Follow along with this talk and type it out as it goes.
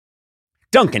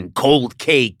Dunkin' Cold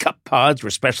K cup pods were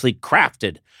specially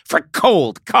crafted for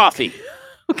cold coffee.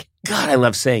 Okay. God, I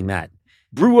love saying that.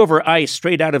 Brew over ice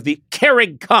straight out of the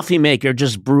Keurig coffee maker.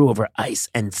 Just brew over ice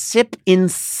and sip in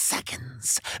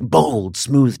seconds. Bold,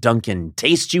 smooth Dunkin'.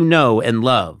 Taste you know and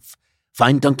love.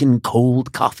 Find Dunkin'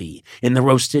 Cold Coffee in the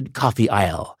roasted coffee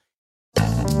aisle.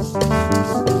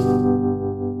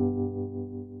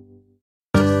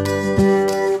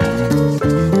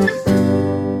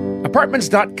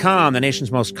 Apartments.com, the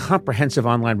nation's most comprehensive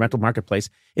online rental marketplace,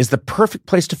 is the perfect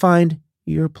place to find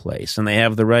your place. And they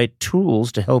have the right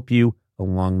tools to help you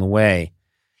along the way.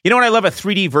 You know what? I love a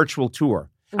 3D virtual tour.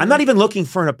 I'm not even looking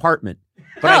for an apartment,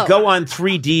 but I go on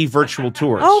 3D virtual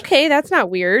tours. Okay, that's not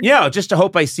weird. Yeah, just to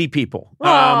hope I see people. No,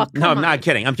 I'm not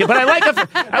kidding. I'm kidding. But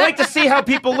I like to see how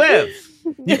people live.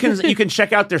 You can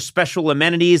check out their special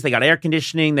amenities. They got air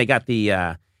conditioning. They got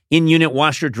the in-unit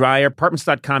washer dryer.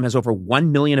 Apartments.com has over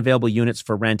 1 million available units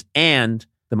for rent and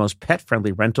the most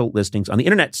pet-friendly rental listings on the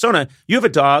internet. Sona, you have a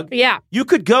dog. Yeah. You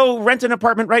could go rent an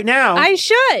apartment right now. I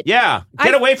should. Yeah.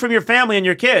 Get away from your family and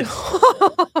your kids.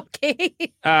 Okay.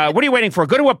 What are you waiting for?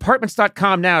 Go to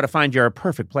apartments.com now to find your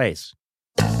perfect place.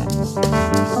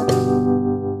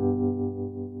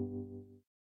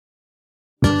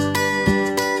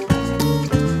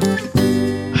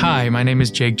 Hi, my name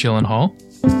is Jake Gyllenhaal.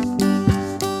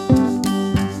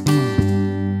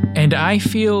 And I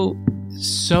feel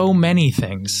so many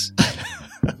things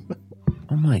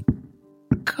Oh my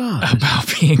God.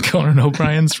 about being Conan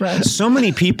O'Brien's friend. So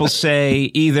many people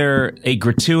say either a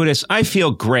gratuitous, I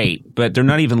feel great, but they're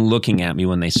not even looking at me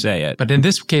when they say it. But in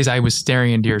this case, I was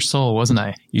staring into your soul, wasn't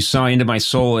I? You saw into my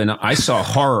soul and I saw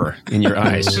horror in your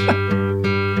eyes.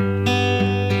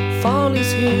 Fall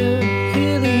is here,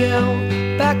 hear the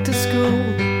yell, back to school,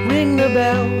 ring the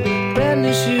bell, brand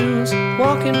new shoes,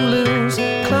 walking blues,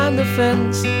 climb the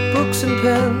fence, books and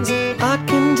pens, I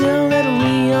can tell that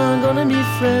we are gonna be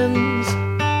friends.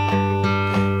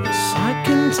 Yes, I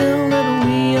can tell that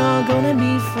we are gonna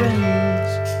be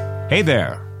friends. Hey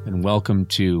there, and welcome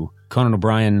to Conan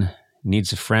O'Brien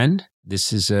Needs a Friend.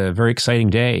 This is a very exciting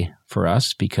day for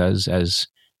us because, as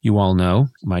you all know,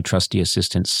 my trusty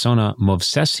assistant Sona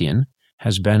Movsesian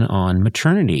has been on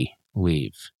maternity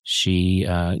leave. She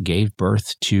gave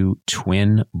birth to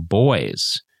twin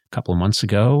boys a couple of months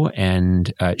ago,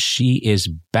 and she is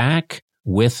back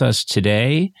with us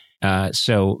today.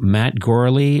 So Matt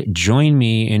Gorley, join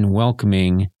me in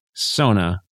welcoming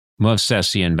Sona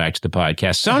Movsesian back to the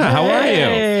podcast. Sona, how are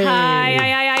you? Hi.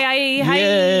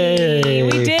 Yay. We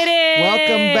did it.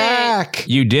 Welcome back.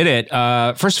 You did it.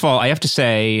 First of all, I have to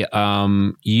say,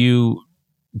 you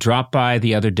dropped by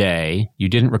the other day. You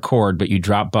didn't record, but you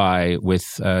dropped by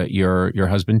with your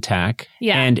husband, Tack.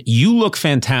 Yeah. And you look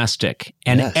fantastic.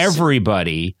 And Yes.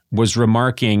 everybody was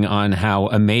remarking on how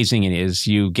amazing it is.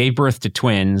 You gave birth to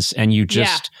twins, and you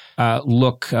just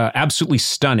look absolutely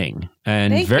stunning.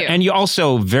 And Thank you. And you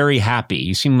also very happy.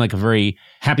 You seem like a very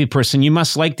happy person. You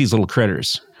must like these little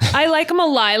critters. I like them a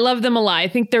lot. I love them a lot. I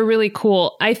think they're really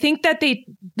cool. I think that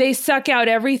they suck out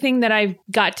everything that I've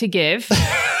got to give.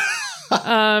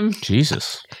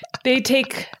 Jesus. They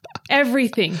take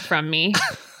everything from me.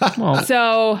 Well,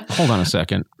 So hold on a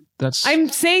second. I'm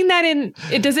saying that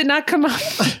does it not come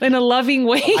out in a loving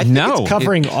way? I think No, it's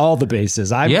covering all the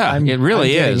bases. I'm it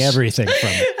really I'm getting is. everything from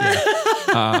it.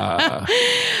 Yeah.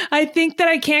 I think that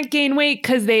I can't gain weight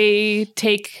because they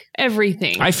take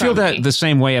everything. I feel from that me. the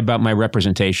same way about my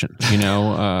representation, you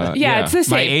know? Yeah, it's the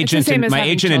same. My It's the agent, same as my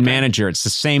having agent and children. manager, it's the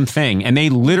same thing. And they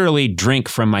literally drink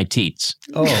from my teats.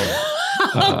 Oh,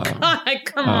 God,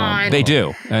 come on. They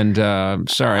do. And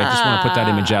sorry, I just want to put that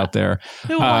image out there.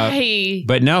 Why?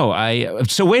 But no,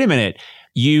 so wait a minute.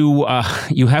 You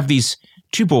have these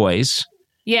two boys,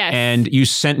 Yes. and you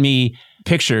sent me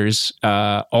pictures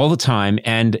all the time,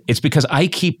 and it's because I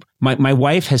keep my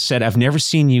wife has said I've never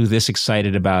seen you this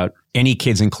excited about any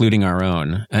kids, including our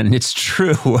own, and it's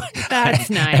true. That's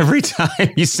nice. Every time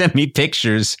you send me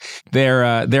pictures,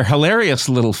 they're hilarious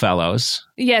little fellows.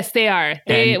 Yes, they are.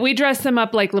 We dress them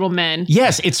up like little men.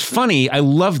 Yes, it's funny. I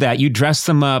love that you dress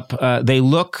them up. They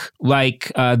look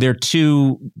like they're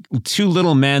two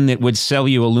little men that would sell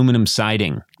you aluminum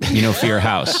siding, you know, for your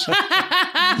house.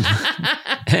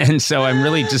 And so I'm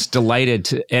really just delighted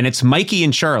to, and it's Mikey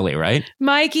and Charlie, right?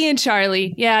 Mikey and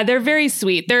Charlie. Yeah, they're very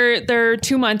sweet. They're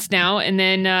 2 months now, and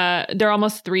then they're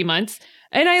almost 3 months.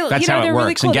 And That's how it they're works.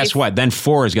 really cool. And guess what? Then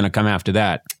 4 is going to come after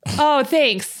that. Oh,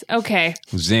 thanks. Okay.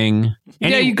 Zing.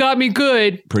 Yeah, you got me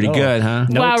good. Pretty Oh. good, huh?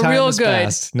 no Wow, time real has good.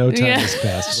 passed. No time Yeah. has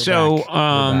passed. We're So, back.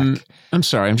 We're back. I'm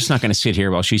sorry. I'm just not going to sit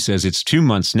here while she says it's 2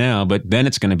 months now, but then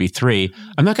it's going to be 3.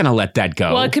 I'm not going to let that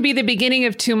go. Well, it could be the beginning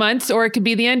of 2 months, or it could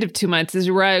be the end of 2 months.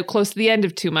 We're close to the end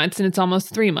of 2 months, and it's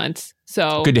almost 3 months.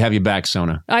 So good to have you back,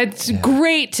 Sona. It's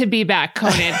great to be back,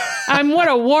 Conan. What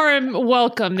a warm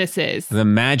welcome this is. The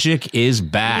magic is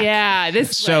back. Yeah,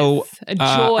 this so was a joy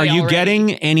are you already.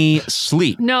 getting any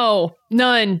sleep? No,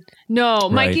 none. No,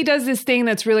 Right. Mikey does this thing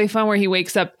that's really fun where he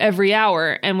wakes up every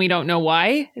hour and we don't know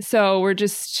why. So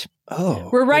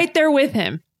we're right there with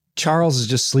him. Charles is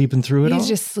just sleeping through it all? He's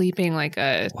just sleeping like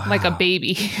a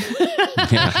baby.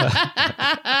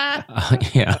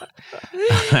 Yeah.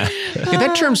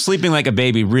 That term sleeping like a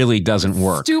baby really doesn't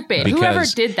work. Stupid. because Whoever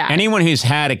did that. Anyone who's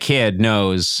had a kid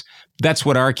knows that's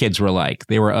what our kids were like.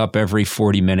 They were up every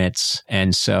 40 minutes.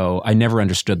 And so I never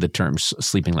understood the term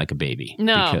sleeping like a baby.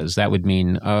 No. Because that would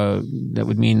mean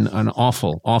an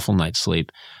awful, awful night's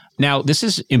sleep. Now, this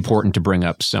is important to bring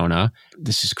up, Sona.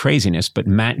 This is craziness, but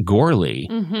Matt Gorley,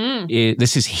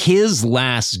 this is his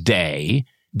last day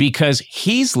because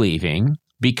he's leaving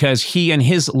because he and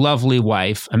his lovely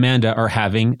wife, Amanda, are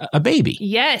having a baby.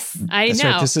 Yes, I That's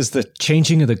know. right. This is the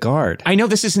changing of the guard. I know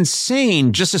this is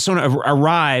insane. Just as Sona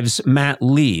arrives, Matt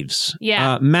leaves.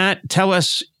 Yeah. Matt, tell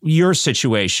us your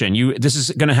situation. This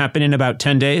is going to happen in about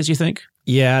 10 days, you think?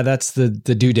 Yeah, that's the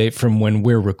due date from when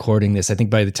we're recording this. I think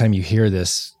by the time you hear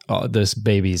this, this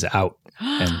baby's out.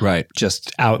 And Right.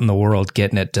 just out in the world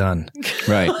getting it done.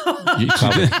 Right.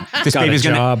 This got a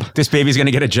job. This baby's going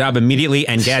to get a job immediately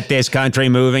and get this country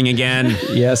moving again.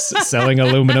 Yes, selling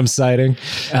aluminum siding,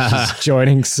 just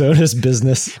joining Sona's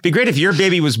business. It'd be great if your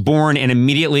baby was born and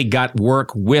immediately got work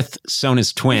with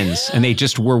Sona's twins and they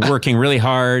just were working really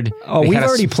hard. Oh, They we've had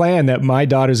already planned that my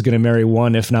daughter's going to marry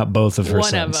one, if not both of her One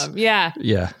sons. of them. Yeah.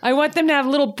 Yeah. I want them to have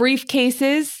little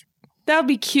briefcases. That would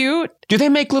be cute. Do they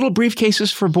make little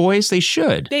briefcases for boys? They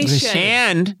should. They should.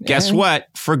 And guess what?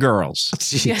 For girls.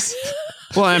 Jeez.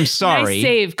 Well, I'm sorry. Nice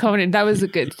save, Conan. That was a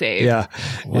good save. Yeah.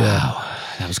 Wow.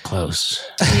 That was close.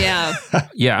 Yeah.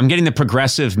 Yeah, I'm getting the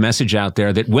progressive message out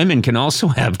there that women can also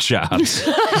have jobs.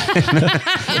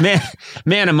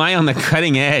 man, am I on the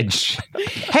cutting edge.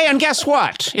 Hey, and guess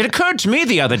what? It occurred to me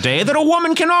the other day that a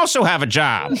woman can also have a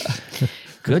job.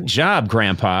 Good job,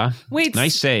 Grandpa. Wait.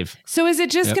 Nice save. So is it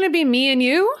just going to be me and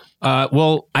you?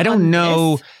 Well, I don't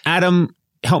know. Adam,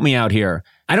 help me out here.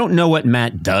 I don't know what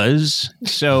Matt does.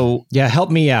 So Yeah, help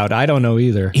me out. I don't know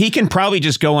either. he can probably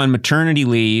just go on maternity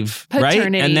leave, right?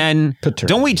 Paternity. And then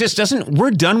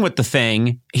we're done with the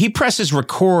thing. He presses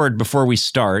record before we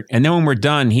start. And then when we're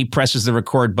done, he presses the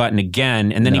record button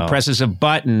again. And then he No. presses a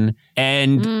button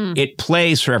and it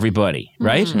plays for everybody,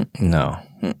 right? No.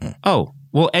 Oh,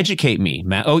 well, educate me,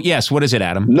 Matt. Oh, yes. What is it,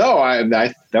 Adam? No, I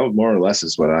that more or less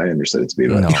is what I understood it to be.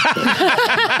 No.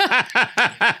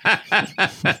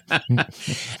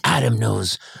 Adam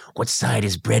knows what side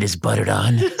his bread is buttered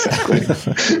on.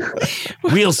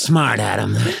 Real smart,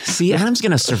 Adam. See, Adam's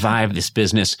going to survive this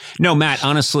business. No, Matt,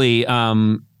 honestly,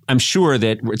 I'm sure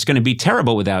that it's going to be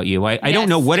terrible without you. I don't Yes,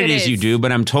 know what it it is you is. do,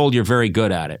 but I'm told you're very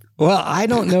good at it. Well, I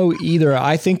don't know either.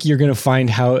 I think you're going to find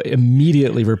how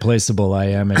immediately replaceable I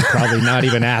am, and probably not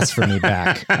even ask for me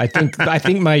back. I think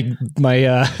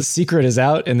my secret is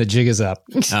out and the jig is up.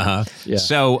 Uh-huh. Yeah.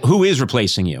 So who is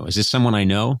replacing you? Is this someone I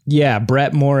know? Yeah,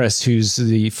 Brett Morris, who's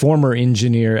the former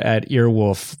engineer at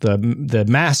Earwolf, the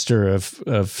master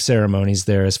of ceremonies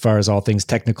there, as far as all things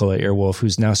technical at Earwolf,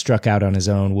 who's now struck out on his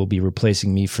own, will be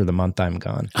replacing me for the month I'm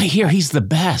gone. I hear he's the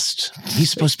best.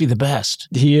 He's supposed to be the best.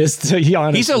 He is. He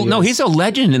honestly He's a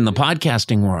legend in the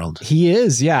podcasting world. He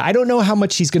is, yeah. I don't know how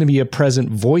much he's going to be a present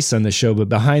voice on the show, but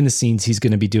behind the scenes, he's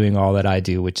going to be doing all that I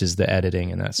do, which is the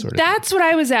editing and that sort of thing. That's what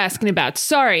I was asking about.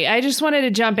 Sorry, I just wanted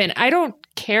to jump in. I don't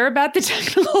care about the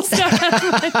technical stuff.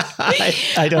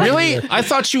 I don't Really? either. I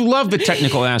thought you loved the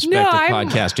technical aspect No, of I'm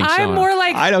podcasting. I'm Sona. more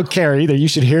like, I don't care either. You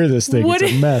should hear this thing. What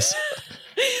It's a is- mess.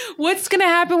 what's going to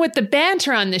happen with the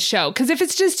banter on this show? Because if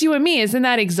it's just you and me, isn't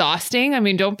that exhausting? I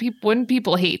mean, wouldn't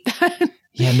people hate that?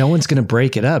 Yeah, no one's going to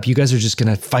break it up. You guys are just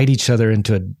going to fight each other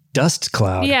into a dust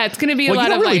cloud. Yeah, it's going to be a Well, lot you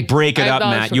don't of really like, break it up,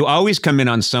 eyeballs Matt. from- You always come in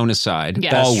on Sona's side.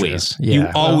 Yeah. That's Always. true. You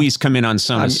Yeah. always come in on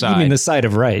Sona's You side. mean the side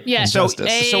of right. Yeah. and so,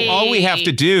 justice. so all we have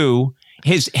to do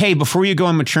is, hey, before you go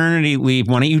on maternity leave,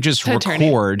 why don't you just Paternity.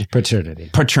 record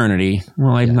paternity?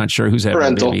 Well, I'm not sure who's having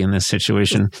Parental. a baby in this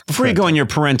situation. Before you go on your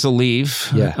parental leave,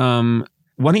 Yeah.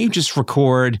 why don't you just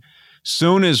record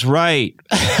Sona's right.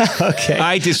 Okay.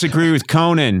 I disagree with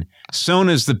Conan.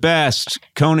 Sona's the best.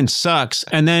 Conan sucks.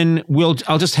 And then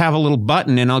I'll just have a little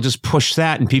button and I'll just push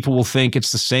that and people will think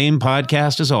it's the same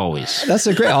podcast as always. That's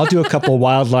a great. I'll do a couple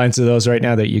wild lines of those right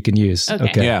now that you can use.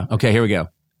 Okay. Yeah. Okay, here we go.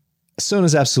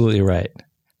 Sona's absolutely right.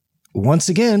 once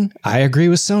again, I agree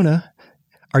with Sona.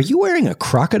 Are you wearing a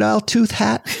crocodile tooth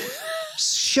hat?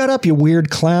 Shut up, you weird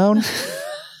clown.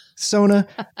 Sona,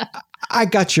 I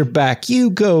got your back. You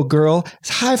go, girl.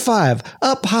 High five.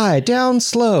 Up high, down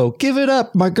slow. Give it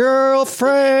up, my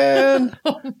girlfriend.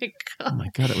 Oh my God. Oh my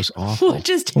God, it was awful. What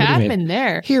just Wait a minute. happened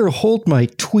there? Here, hold my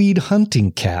tweed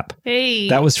hunting cap. Hey.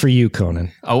 That was for you,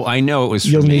 Conan. Oh, I know it was for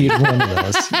You'll me. need one of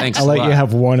those. Thanks I'll a let lot. you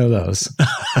have one of those.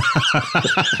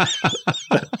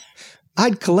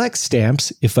 I'd collect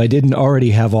stamps if I didn't already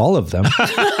have all of them.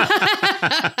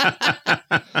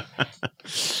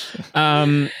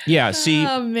 Yeah, see,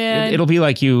 Oh, man. it'll be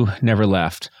like you never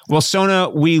left. Well, Sona,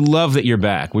 we love that you're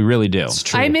back. We really do. It's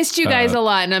true. I missed you guys a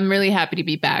lot, and I'm really happy to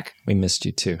be back. We missed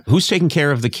you too. Who's taking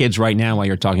care of the kids right now while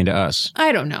you're talking to us?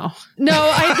 I don't know. No,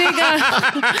 I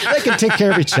think They can take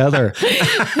care of each other.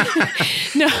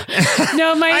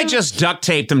 no. My I just duct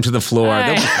taped them to the floor.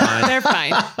 They'll be fine. They're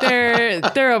fine.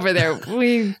 They're over there.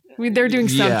 They're doing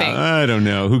something. Yeah, I don't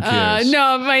know. Who cares?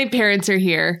 No, my parents are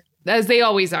here, as they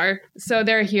always are. So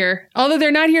they're here. Although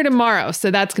they're not here tomorrow,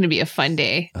 so that's going to be a fun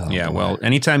day. Yeah, well,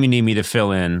 anytime you need me to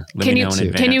fill in, let me know in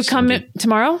advance. Can you come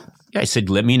tomorrow? Yeah, I said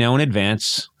let me know in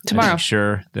advance. Tomorrow. To make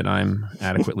sure that I'm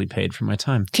adequately paid for my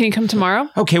time. Can you come tomorrow?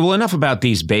 Okay, well, enough about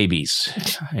these babies.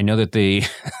 I know that they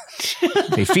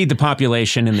feed the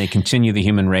population and they continue the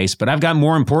human race, but I've got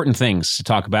more important things to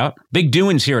talk about. Big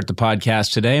doings here at the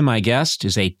podcast today. My guest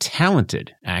is a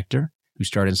talented actor who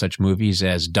starred in such movies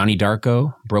as Donnie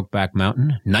Darko, Brokeback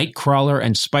Mountain, Nightcrawler,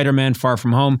 and Spider-Man Far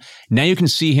From Home. Now you can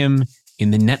see him in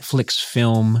the Netflix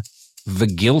film The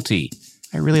Guilty.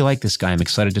 I really like this guy. I'm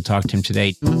excited to talk to him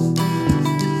today.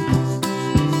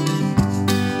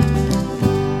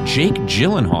 Jake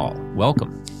Gyllenhaal,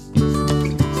 welcome.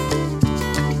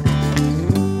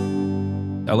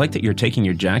 I like that you're taking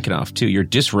your jacket off too. You're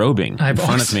disrobing in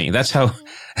front of me. That's how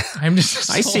I'm just.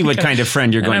 I see what kind of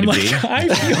friend you're going to be.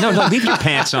 No, leave your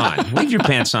pants on. Leave your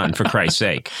pants on for Christ's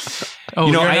sake. Oh,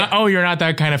 You know, you're not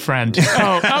that kind of friend.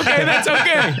 Oh, okay, that's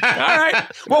okay. All right.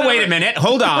 Well, wait a minute.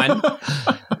 Hold on.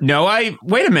 No,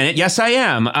 wait a minute. Yes, I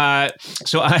am.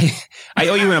 So I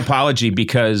owe you an apology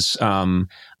because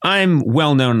I'm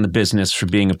well known in the business for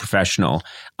being a professional.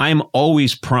 I'm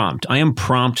always prompt. I am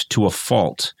prompt to a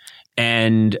fault.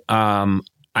 And I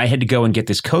had to go and get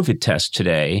this COVID test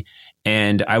today,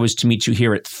 and I was to meet you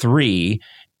here at 3:00.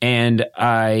 And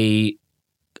I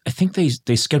think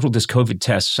they scheduled this COVID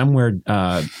test somewhere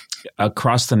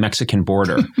across the Mexican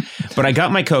border. But I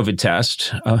got my COVID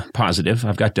test positive.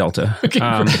 I've got Delta. Okay,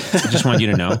 I just wanted you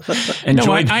to know.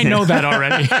 No, I know that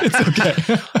already. It's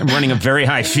okay. I'm running a very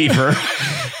high fever,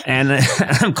 and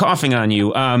I'm coughing on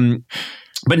you.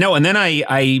 But no, and then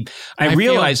I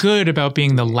realized feel good about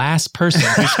being the last person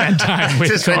who spent time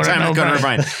with Conan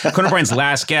O'Brien. Conan O'Brien's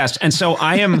last guest. And so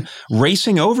I am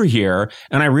racing over here,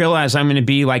 and I realize I'm going to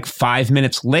be like 5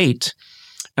 minutes late.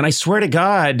 And I swear to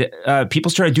God, people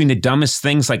started doing the dumbest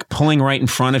things, like pulling right in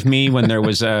front of me when there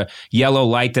was a yellow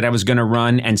light that I was going to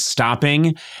run and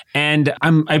stopping. And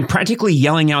I'm practically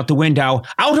yelling out the window,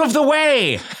 "Out of the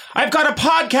way! I've got a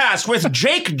podcast with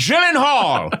Jake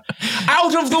Gyllenhaal!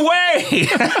 Out of the way!"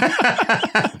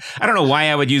 I don't know why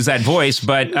I would use that voice,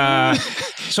 but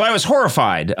so I was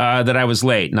horrified that I was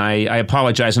late, and I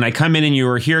apologize. And I come in, and you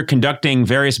were here conducting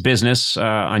various business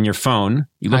on your phone.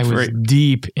 I was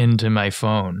deep into my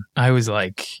phone. I was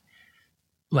like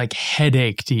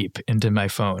headache deep into my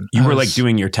phone. You were like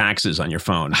doing your taxes on your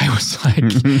phone. I was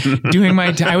like doing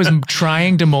I was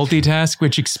trying to multitask,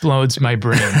 which explodes my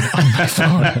brain on my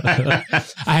phone.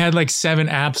 I had like 7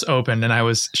 apps open, and I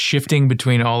was shifting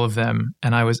between all of them.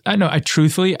 And I'm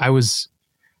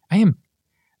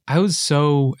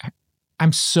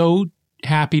so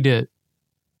happy to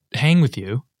hang with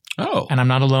you. Oh, And I'm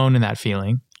not alone in that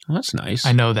feeling. well, that's nice.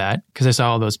 I know that because I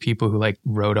saw all those people who like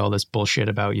wrote all this bullshit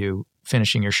about you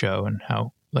finishing your show and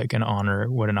how like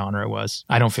what an honor it was.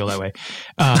 I don't feel that way.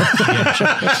 I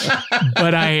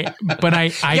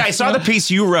saw the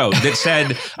piece you wrote that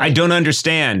said, "I don't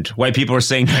understand why people are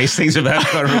saying nice things about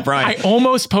Conan O'Brien." I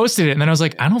almost posted it, and then I was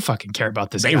like, I don't fucking care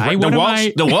about this guy.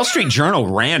 The Wall Street Journal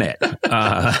ran it,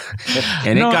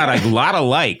 and it got a lot of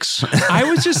likes. I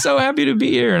was just so happy to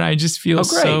be here, and I just feel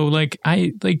so like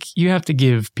you have to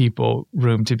give people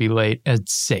room to be late and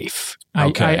safe.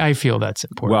 Okay. I feel that's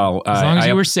important. Well, as long as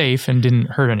you were safe and didn't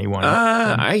hurt anyone.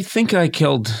 I think I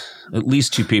killed at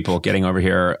least 2 people getting over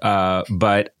here.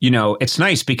 But, you know, it's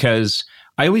nice because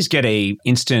I always get a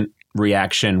instant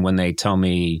reaction when they tell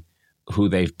me who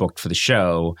they've booked for the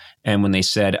show. And when they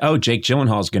said, "Oh, Jake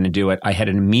Gyllenhaal is going to do it," I had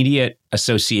an immediate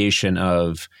association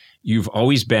of You've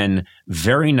always been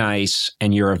very nice,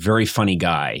 and you're a very funny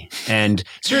guy. And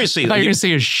seriously, I thought you were going to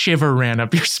say a shiver ran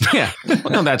up your spine. Yeah.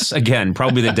 Well, no, that's, again,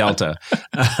 probably the Delta.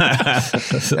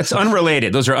 That's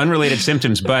unrelated. Those are unrelated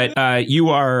symptoms. But you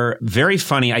are very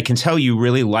funny. I can tell you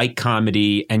really like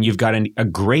comedy, and you've got a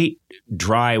great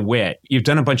dry wit. You've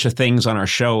done a bunch of things on our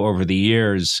show over the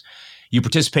years. You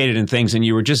participated in things, and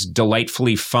you were just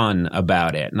delightfully fun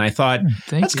about it. And I thought,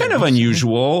 that's kind of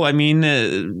unusual. I mean,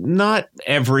 not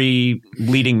every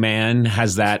leading man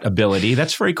has that ability.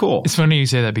 That's very cool. It's funny you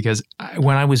say that, because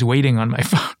when I was waiting on my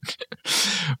phone,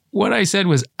 what I said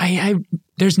was,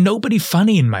 there's nobody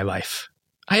funny in my life.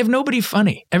 I have nobody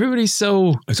funny. Everybody's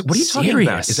so What are you talking serious.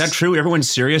 about? Is that true? Everyone's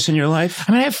serious in your life?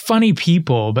 I mean, I have funny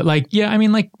people, but like, yeah, I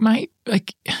mean, like my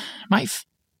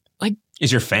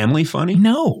Is your family funny?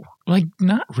 no, like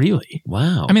not really.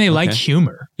 Wow. I mean, they like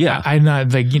humor. Yeah. I'm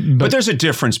not like, But there's a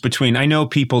difference between, I know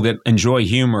people that enjoy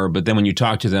humor, but then when you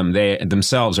talk to them, they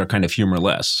themselves are kind of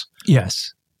humorless.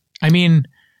 yes. I mean,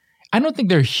 I don't think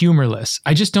they're humorless.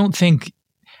 I just don't think,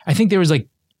 I think there was like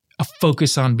a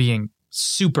focus on being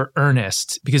super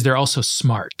earnest because they're also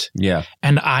smart. Yeah.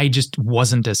 And I just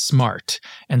wasn't as smart.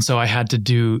 And so I had to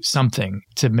do something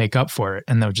to make up for it.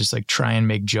 And they'll just like try and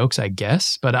make jokes, I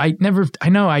guess. But I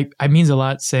means a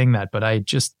lot saying that, but I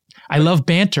love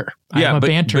banter. Yeah, I'm a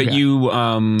banter but guy. you,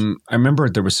 I remember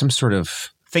there was some sort of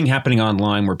thing happening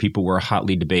online where people were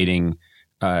hotly debating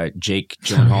Jake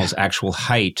Gyllenhaal's actual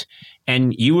height.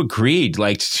 And you agreed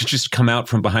like to just come out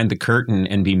from behind the curtain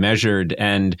and be measured.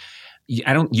 And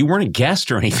you weren't a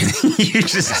guest or anything. You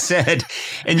just said,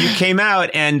 and you came out,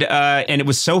 and it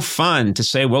was so fun to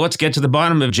say, well, let's get to the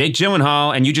bottom of Jake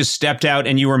Gyllenhaal. And you just stepped out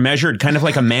and you were measured kind of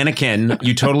like a mannequin.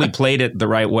 You totally played it the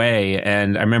right way.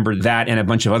 And I remember that and a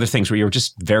bunch of other things where you were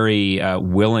just very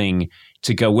willing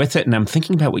to go with it. And I'm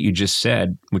thinking about what you just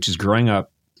said, which is growing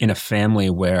up in a family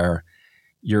where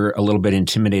you're a little bit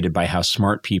intimidated by how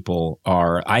smart people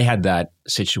are. I had that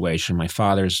situation. My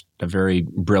father's a very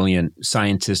brilliant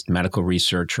scientist, medical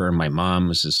researcher, and my mom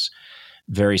was this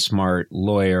very smart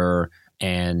lawyer.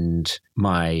 And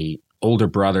my older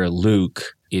brother, Luke,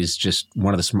 is just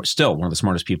still one of the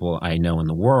smartest people I know in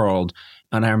the world.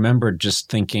 And I remember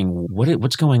just thinking,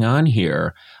 what's going on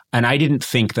here? And I didn't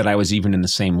think that I was even in the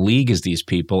same league as these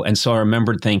people. And so I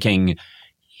remembered thinking,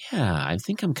 yeah, I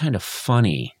think I'm kind of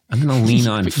funny. I'm going to lean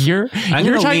on. You're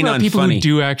talking about people who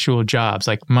do actual jobs.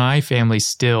 Like my family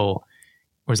still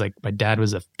was like, my dad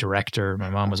was a director, my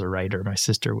mom was a writer, my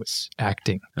sister was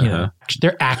acting. You know,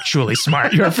 they're actually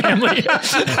smart. Your family,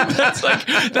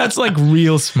 that's like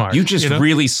real smart. You just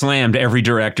really slammed every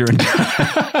director.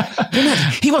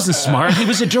 He wasn't smart. He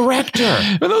was a director.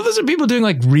 But those are people doing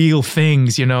like real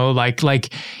things.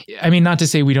 Like I mean, not to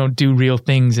say we don't do real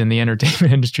things in the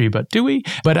entertainment industry, but do we?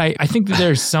 But I think that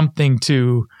there's something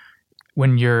to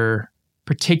when you're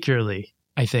particularly,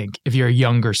 I think, if you're a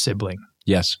younger sibling.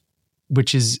 Yes.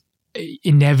 Which is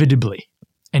inevitably,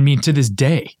 I mean, to this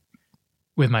day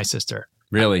with my sister.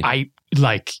 Really? I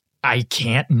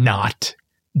can't not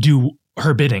do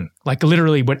her bidding. Like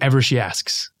literally whatever she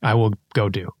asks, I will go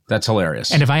do. That's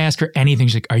hilarious. And if I ask her anything,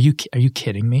 she's like, are you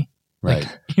kidding me? Right.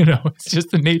 Like, it's just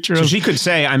the nature of. So she could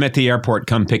say, I'm at the airport,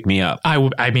 come pick me up.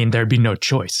 I mean, there'd be no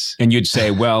choice. And you'd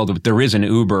say, well, there is an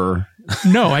Uber.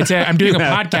 No, I'd say, I'm doing a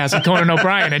podcast with Conan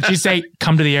O'Brien. And she'd say,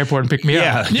 come to the airport and pick me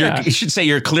up. Yeah. You should say,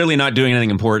 you're clearly not doing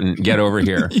anything important. Get over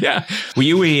here. Yeah. Were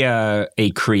you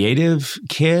a creative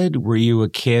kid? Were you a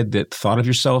kid that thought of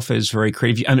yourself as very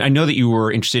creative? I know that you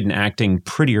were interested in acting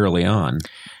pretty early on.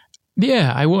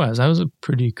 Yeah, I was. I was a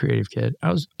pretty creative kid.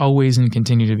 I was always and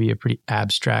continue to be a pretty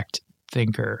abstract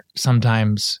thinker.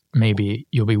 Sometimes maybe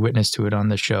you'll be witness to it on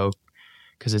the show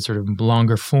because it's sort of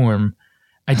longer form.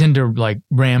 I tend to like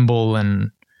ramble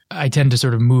and I tend to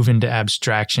sort of move into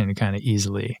abstraction kind of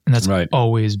easily. And that's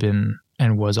always been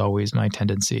and was always my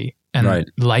tendency. And I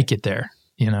like it there,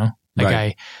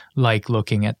 I like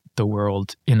looking at the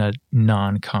world in a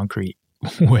non-concrete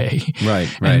way. Right.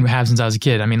 And have since I was a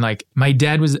kid. I mean, like my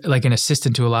dad was like an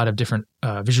assistant to a lot of different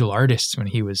visual artists when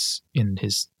he was in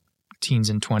his teens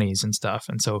and 20s and stuff.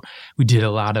 And so we did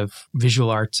a lot of visual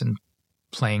arts and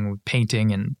playing with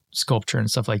painting and sculpture and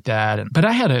stuff like that. But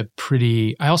I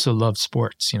also loved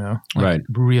sports,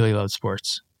 really loved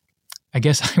sports. I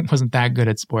guess I wasn't that good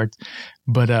at sports,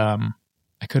 but I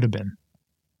could have been.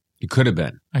 You could have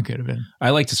been. I could have been.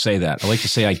 I like to say that. I like to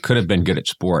say I could have been good at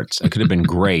sports. I could have been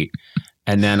great.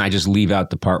 And then I just leave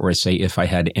out the part where I say, if I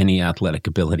had any athletic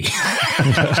ability,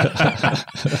 I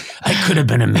could have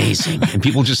been amazing. And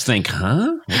people just think,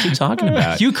 huh? What's he talking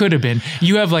about? You could have been.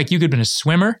 You could have been a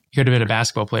swimmer. You could have been a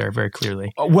basketball player very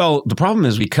clearly. Well, the problem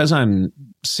is because I'm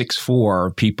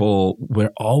 6'4", people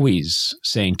were always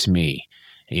saying to me,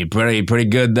 "You're pretty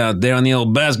good out there on the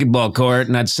old basketball court."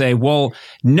 And I'd say, well,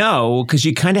 no, because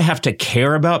you kind of have to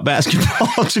care about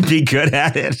basketball to be good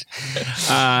at it.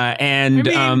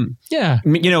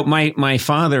 My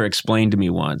father explained to me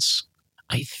once,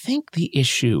 I think the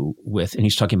issue with, and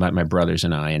he's talking about my brothers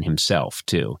and I and himself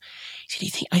too. He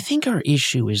said, I think our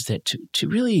issue is that to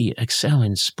really excel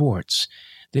in sports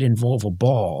that involve a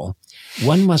ball,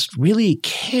 one must really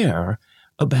care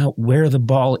about where the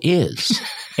ball is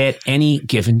at any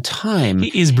given time.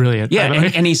 He is brilliant. Yeah,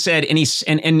 and he said,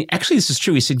 and actually this is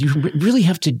true. He said, you really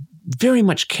have to very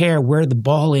much care where the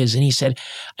ball is. And he said,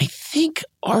 I think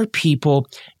our people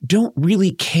don't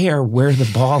really care where the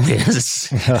ball is.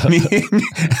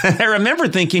 I remember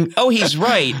thinking, oh, he's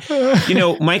right.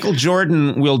 Michael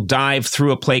Jordan will dive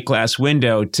through a plate glass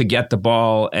window to get the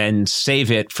ball and save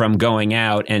it from going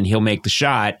out, and he'll make the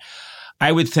shot.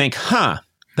 I would think,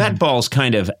 that ball's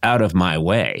kind of out of my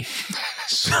way.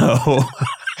 So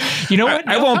you know what?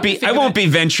 I won't be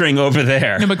venturing over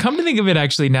there. No, but come to think of it,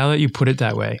 actually, now that you put it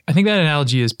that way, I think that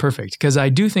analogy is perfect, because I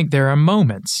do think there are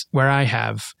moments where I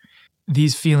have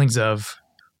these feelings of,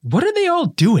 what are they all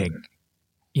doing?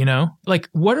 Like,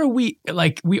 what are we,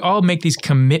 like, we all make these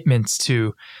commitments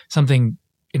to something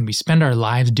and we spend our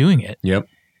lives doing it. Yep.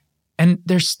 And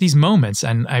there's these moments,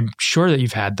 and I'm sure that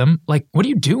you've had them, like, what are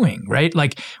you doing, right?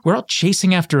 Like, we're all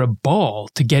chasing after a ball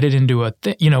to get it into a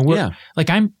thing.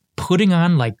 Like, I'm putting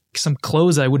on, like, some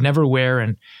clothes I would never wear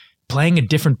and playing a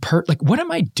different like, what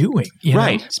am I doing?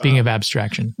 Right. Speaking of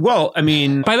abstraction. Well, I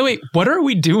mean. By the way, what are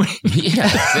we doing?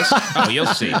 You'll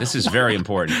see. This is very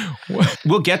important.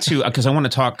 We'll get to, because I want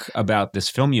to talk about this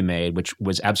film you made, which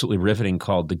was absolutely riveting,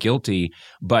 called The Guilty.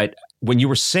 But when you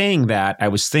were saying that, I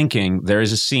was thinking there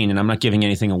is a scene, and I'm not giving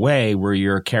anything away, where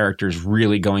your character's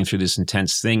really going through this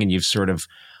intense thing, and you've sort of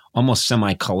almost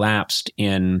semi-collapsed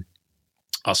in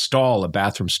a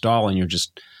bathroom stall, and you're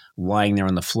just lying there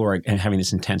on the floor and having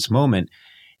this intense moment.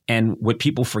 And what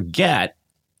people forget,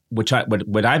 what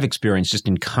I've experienced just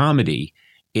in comedy,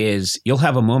 is you'll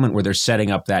have a moment where they're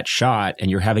setting up that shot and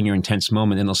you're having your intense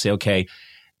moment, and they'll say, okay,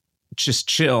 just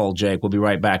chill, Jake. We'll be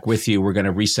right back with you. We're going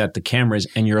to reset the cameras.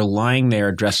 And you're lying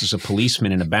there dressed as a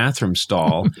policeman in a bathroom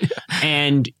stall.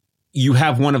 And you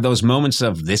have one of those moments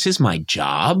of, this is my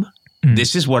job.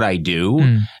 This is what I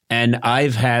do. And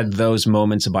I've had those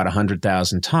moments about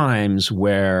 100,000 times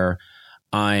where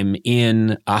I'm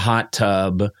in a hot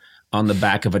tub on the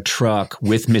back of a truck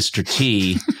with Mr.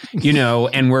 T,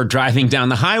 and we're driving down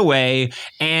the highway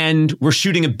and we're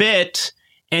shooting a bit.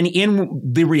 And in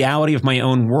the reality of my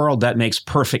own world, that makes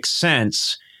perfect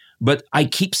sense. But I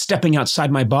keep stepping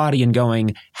outside my body and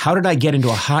going, how did I get into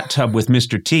a hot tub with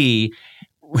Mr. T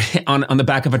on the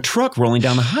back of a truck rolling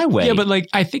down the highway? Yeah, but like,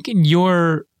 I think in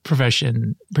your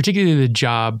profession, particularly the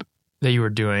job that you were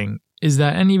doing, is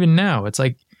that, and even now, it's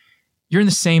like you're in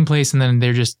the same place and then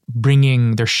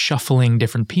they're shuffling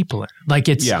different people in. Like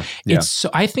it's so,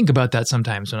 I think about that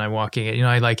sometimes when I'm walking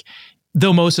it,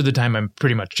 though most of the time I'm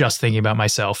pretty much just thinking about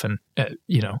myself and, But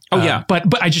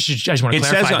I just want to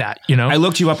clarify that, I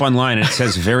looked you up online and it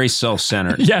says very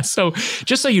self-centered. Yeah. So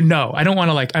just so you know, I don't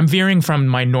want to I'm veering from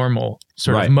my normal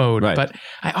sort of mode, but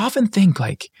I often think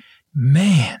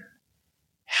man,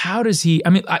 how does he,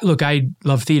 I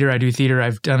love theater. I do theater.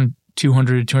 I've done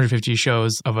 200, 250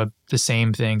 shows of the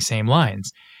same thing, same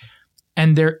lines.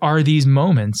 And there are these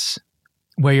moments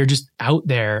where you're just out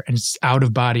there, and it's out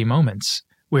of body moments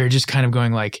where you're just kind of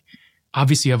going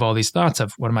obviously you have all these thoughts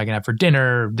of what am I going to have for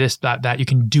dinner, this, that. You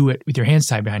can do it with your hands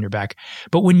tied behind your back.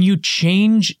 But when you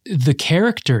change the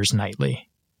characters nightly,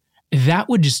 that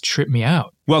would just trip me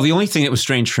out. Well, the only thing that was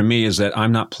strange for me is that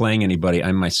I'm not playing anybody,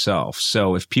 I'm myself.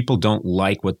 So if people don't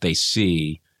like what they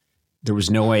see, there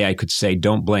was no way I could say,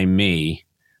 don't blame me.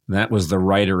 That was the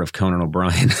writer of Conan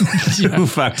O'Brien who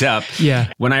fucked up.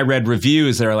 Yeah. When I read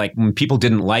reviews, they're like, when people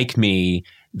didn't like me,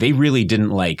 they really didn't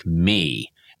like me.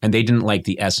 And they didn't like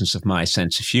the essence of my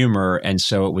sense of humor. And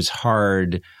so it was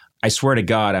hard. I swear to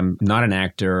God, I'm not an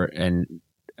actor and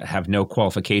have no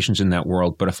qualifications in that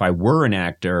world. But if I were an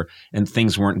actor and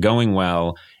things weren't going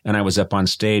well and I was up on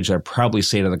stage, I'd probably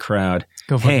say to the crowd,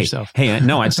 go fuck yourself.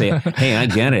 I'd say, hey, I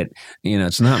get it.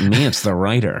 It's not me, it's the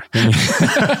writer.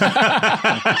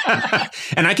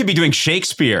 And I could be doing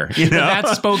Shakespeare,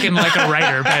 That's spoken like a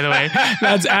writer, by the way.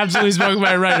 That's absolutely spoken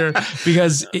by a writer,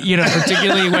 because,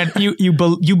 particularly when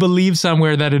you believe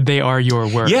somewhere that they are your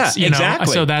words. Yeah,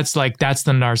 exactly. So that's the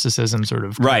narcissism sort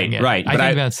of. Right.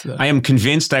 I am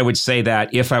convinced I would say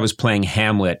that if I was playing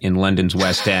Hamlet in London's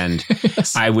West End,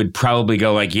 yes. I would probably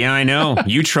go yeah, I know.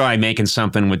 You try making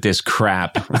something with this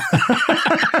crap.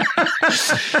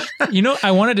 You know,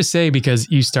 I wanted to say, because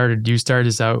you started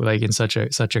this out like in such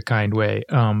a kind way.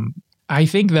 I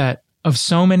think that of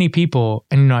so many people,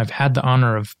 and you know, I've had the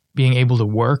honor of being able to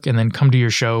work and then come to your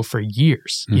show for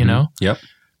years, you know? Yep.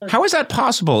 How is that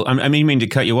possible? I mean to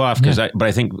cut you off, but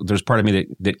I think there's part of me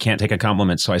that can't take a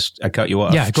compliment, so I cut you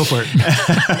off. Yeah, go for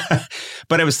it.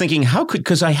 But I was thinking,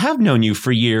 because I have known you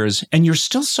for years, and you're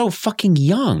still so fucking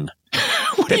young.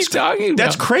 What are you talking about?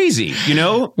 That's crazy, you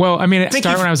know? Well, I mean, it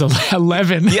started when I was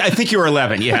 11. Yeah, I think you were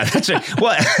 11. Yeah, that's it.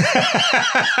 Well,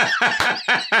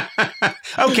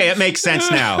 okay, it makes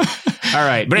sense now. All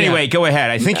right. But anyway, go ahead.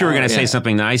 I think you were going to say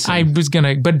something nice. I was going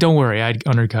to, but don't worry, I'd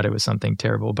undercut it with something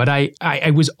terrible. But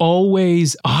I was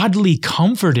always oddly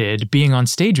comforted being on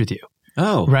stage with you.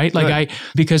 Oh, right? good. Like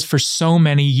because for so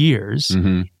many years,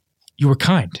 you were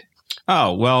kind.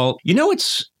 Oh, well, you know,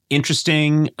 it's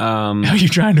interesting. How are you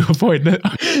trying to avoid that?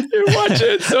 You're watching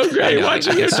it so great.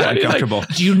 Watching it. It's uncomfortable.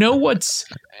 Like, do you know what's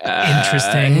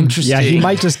interesting? Yeah, he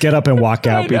might just get up and walk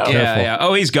out. Be careful. Yeah.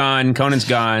 Oh, he's gone. Conan's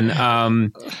gone.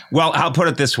 Well, I'll put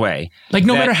it this way. Like,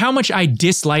 no matter how much I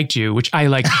disliked you, which I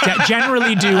like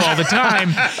generally do all the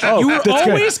time, you were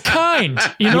always kind.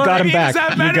 You know got him back.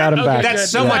 You got him back. That's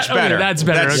so much better. That's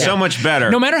better. That's so much better.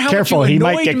 No matter how Careful, much you he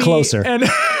annoyed might get me closer. And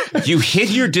you hid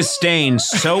your disdain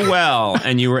so well,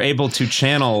 and you were able to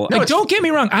channel. Like, don't get me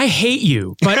wrong, I hate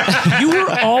you, but you were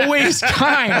always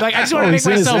kind. Like, I just want to make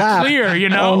myself clear, you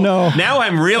know? Oh, no. Now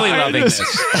I'm really loving this.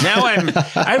 Now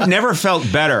I've never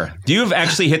felt better. You've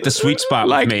actually hit the sweet spot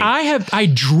with me.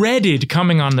 I dreaded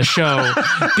coming on the show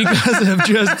because of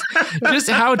just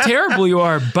how terrible you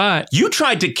are, but you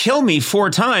tried to kill me 4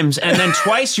 times, and then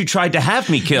twice you tried to have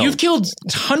me killed. You've killed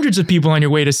hundreds of people on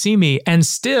your way to see me, and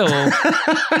still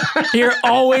you're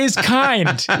always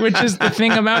kind, which is the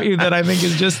thing about you that I think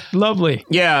is just lovely.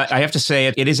 Yeah, I have to say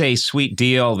it is a sweet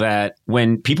deal that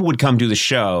when people would come do the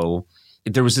show,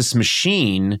 there was this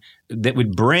machine that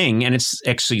would bring, and it's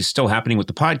actually still happening with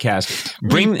the podcast,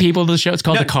 bring people to the show. It's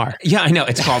called the car. Yeah, I know.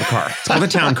 It's called the car. It's called the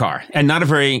town car, and not a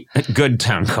very good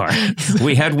town car.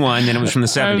 We had one, and it was from the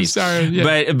 70s. I'm sorry.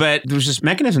 Yeah. But there was this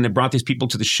mechanism that brought these people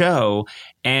to the show,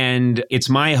 and it's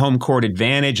my home court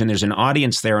advantage, and there's an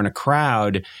audience there and a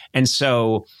crowd. And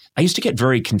so I used to get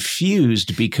very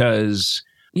confused because,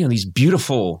 you know, these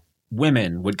beautiful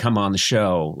women would come on the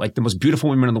show, like the most beautiful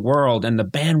women in the world, and the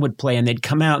band would play, and they'd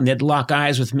come out and they'd lock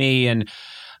eyes with me, and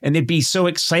they'd be so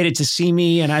excited to see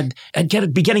me, and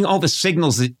I'd be getting all the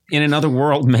signals that in another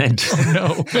world meant, oh,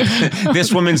 no.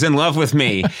 This woman's in love with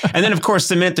me. And then, of course,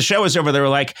 the minute the show was over, they were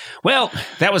like, well,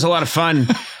 that was a lot of fun.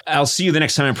 I'll see you the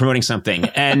next time I'm promoting something.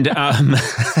 And and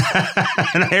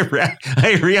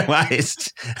I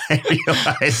realized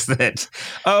that,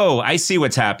 oh, I see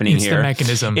what's happening here. It's the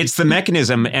mechanism. It's the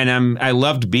mechanism. And I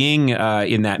loved being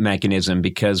in that mechanism,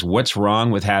 because what's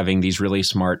wrong with having these really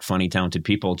smart, funny, talented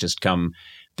people just come,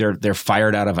 they're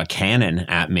fired out of a cannon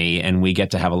at me, and we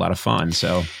get to have a lot of fun.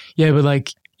 So yeah, but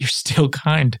like, you're still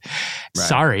kind. Right.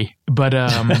 Sorry. But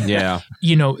yeah,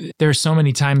 you know, there are so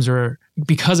many times where,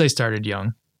 because I started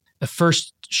young, the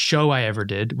first show I ever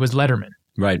did was Letterman.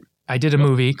 Right. I did a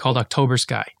movie called October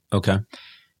Sky. Okay.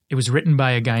 It was written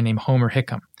by a guy named Homer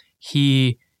Hickam.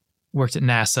 He worked at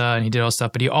NASA and he did all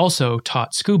stuff, but he also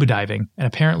taught scuba diving and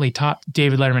apparently taught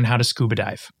David Letterman how to scuba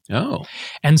dive. Oh.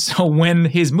 And so when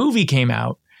his movie came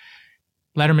out,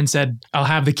 Letterman said, I'll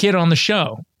have the kid on the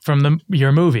show from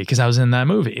your movie, because I was in that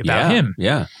movie about him.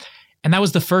 Yeah. And that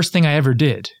was the first thing I ever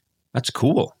did. That's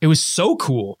cool. It was so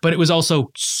cool, but it was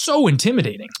also so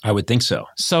intimidating. I would think so.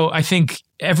 So I think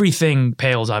everything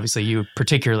pales, obviously, you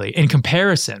particularly, in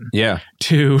comparison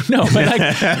to, it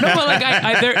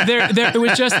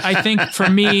was just, I think for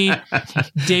me,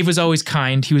 Dave was always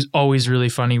kind. He was always really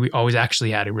funny. We always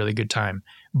actually had a really good time.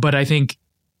 But I think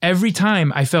every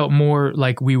time I felt more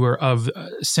like we were of a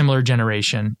similar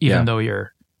generation, even though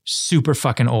you're super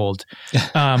fucking old.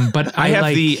 But I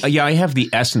have the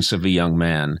essence of a young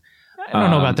man. I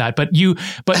don't know about that, but you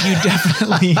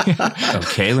definitely.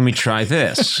 Okay, let me try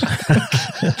this.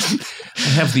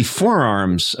 I have the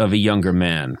forearms of a younger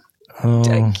man.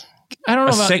 Oh. I don't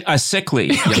know about a sickly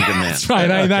younger man. That's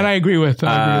right. That I agree with. You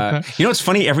know what's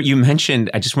funny? You mentioned.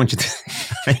 I just want you to.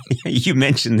 You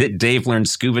mentioned that Dave learned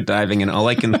scuba diving, and all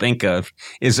I can think of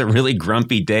is a really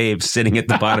grumpy Dave sitting at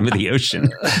the bottom of the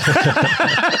ocean,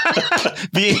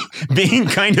 being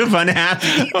kind of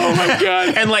unhappy. Oh my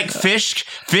god! And like fish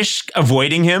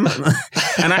avoiding him.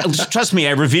 And trust me,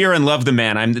 I revere and love the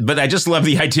man. But I just love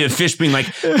the idea of fish being like,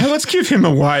 oh, let's give him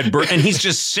a wide berth, and he's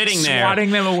just sitting there,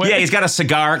 swatting them away. Yeah, he's got a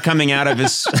cigar coming out of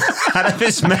his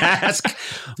mask.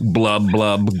 Blub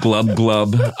blub glub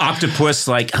glub. Octopus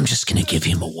like, I'm just gonna give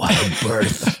him a wide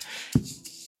berth.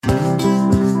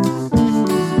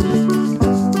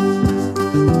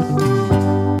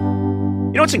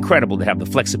 know, it's incredible to have the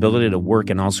flexibility to work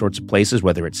in all sorts of places,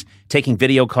 whether it's taking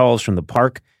video calls from the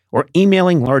park or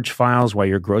emailing large files while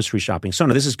you're grocery shopping.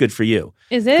 Sona, this is good for you.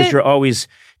 Is it? Because you're always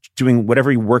doing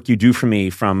whatever work you do for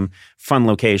me from fun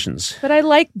locations. But I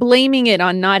like blaming it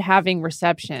on not having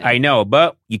reception. I know,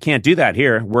 but you can't do that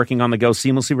here. Working on the go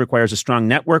seamlessly requires a strong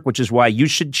network, which is why you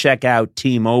should check out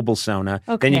T-Mobile, Sona.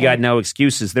 Okay. Then you got no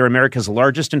excuses. They're America's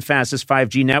largest and fastest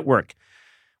 5G network.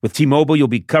 With T-Mobile, you'll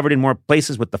be covered in more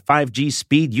places with the 5G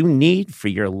speed you need for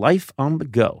your life on the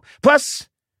go. Plus,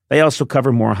 they also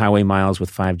cover more highway miles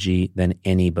with 5G than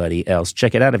anybody else.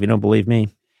 Check it out if you don't believe me.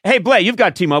 Hey, Blay, you've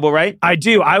got T-Mobile, right? I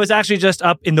do. I was actually just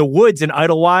up in the woods in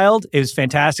Idlewild. It was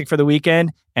fantastic for the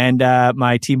weekend, and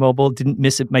my T-Mobile didn't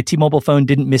miss it. My T-Mobile phone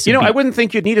didn't miss it. You know, I wouldn't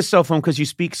think you'd need a cell phone because you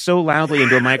speak so loudly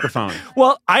into a microphone.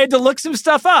 Well, I had to look some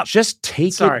stuff up. Just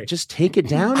take it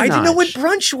down. I didn't know what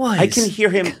brunch was. I can hear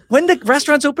him. When the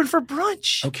restaurant's open for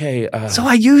brunch. Okay. So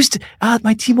I used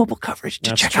my T-Mobile coverage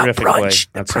to check out brunch.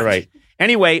 That's all right.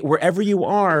 Anyway, wherever you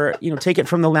are, take it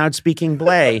from the loud-speaking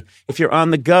Blay. If you're on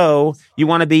the go, you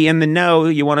want to be in the know,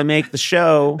 you want to make the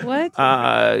show. What?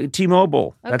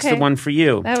 T-Mobile. That's the one for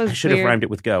you. That was I should have rhymed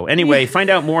it with go. Anyway, find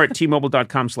out more at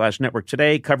T-Mobile.com/network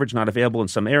today. Coverage not available in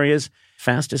some areas.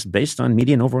 Fastest based on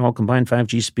median overall combined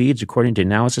 5G speeds, according to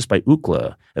analysis by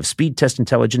Ookla of Speed Test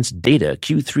Intelligence data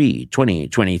Q3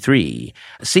 2023.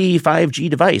 See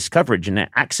 5G device coverage and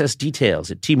access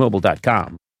details at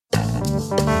T-Mobile.com.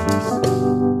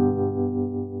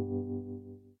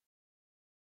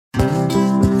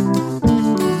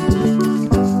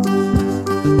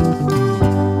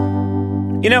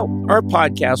 Our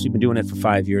podcast, we've been doing it for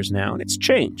 5 years now, and it's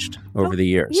changed over the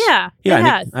years. Yeah, it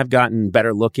has. I've gotten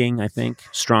better looking, I think,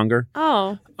 stronger.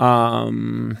 Oh.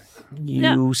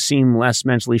 You seem less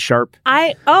mentally sharp.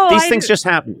 These things just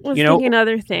happen. Was thinking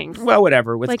other things. Well,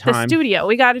 whatever, with like time. Like the studio.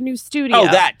 We got a new studio. Oh,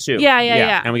 that too.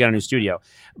 Yeah. And we got a new studio.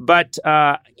 But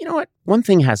you know what? One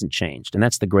thing hasn't changed, and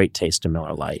that's the great taste of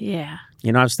Miller Lite. Yeah.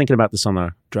 I was thinking about this on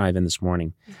the drive-in this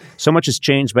morning. So much has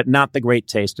changed, but not the great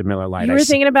taste of Miller Lite. You were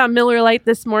thinking about Miller Lite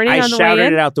this morning on the way in? I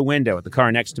shouted it out the window at the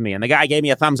car next to me, and the guy gave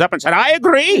me a thumbs up and said, I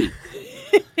agree.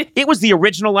 It was the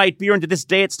original light beer, and to this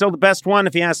day, it's still the best one,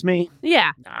 if you ask me.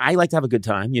 Yeah. I like to have a good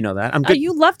time. You know that. I'm good.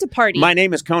 You love to party. My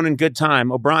name is Conan Good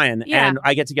Time O'Brien, and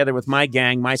I get together with my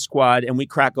gang, my squad, and we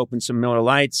crack open some Miller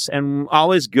Lights, and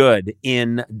all is good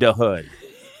in the hood.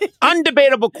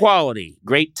 Undebatable quality,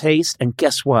 great taste, and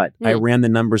guess what? I ran the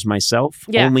numbers myself.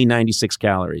 Yeah. Only 96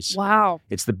 calories. Wow.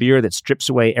 It's the beer that strips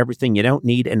away everything you don't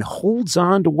need and holds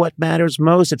on to what matters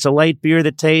most. It's a light beer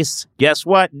that tastes, guess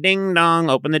what? Ding dong,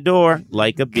 open the door,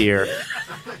 like a beer.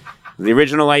 The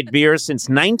original light beer since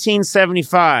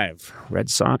 1975. Red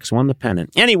Sox won the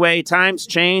pennant. Anyway, times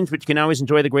change, but you can always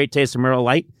enjoy the great taste of Miller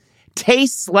Lite.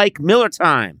 Tastes like Miller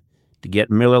time. To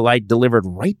get Miller Lite delivered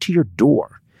right to your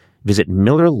door, visit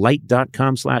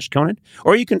MillerLite.com/Conan,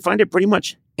 or you can find it pretty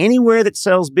much anywhere that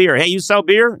sells beer. Hey, you sell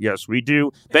beer? Yes, we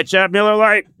do. Bet you have Miller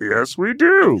Lite? Yes, we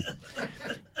do.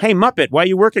 Hey, Muppet, why are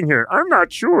you working here? I'm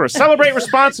not sure. Celebrate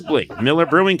responsibly. Miller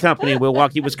Brewing Company,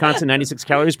 Milwaukee, Wisconsin, 96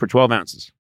 calories per 12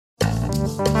 ounces.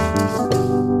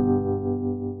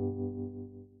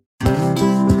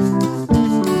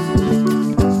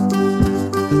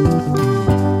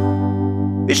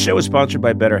 This show is sponsored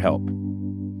by BetterHelp.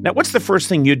 Now, what's the first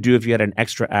thing you'd do if you had an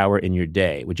extra hour in your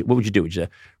day? What would you do? Would you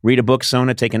read a book,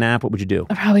 Sona, take a nap? What would you do?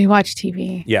 I'd probably watch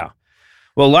TV. Yeah.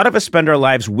 Well, a lot of us spend our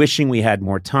lives wishing we had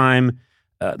more time.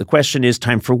 The question is,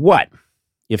 time for what?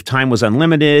 If time was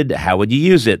unlimited, how would you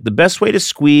use it? The best way to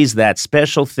squeeze that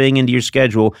special thing into your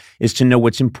schedule is to know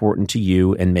what's important to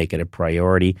you and make it a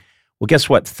priority. Well, guess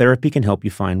what? Therapy can help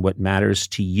you find what matters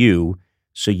to you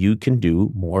so you can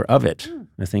do more of it.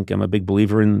 I think I'm a big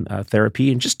believer in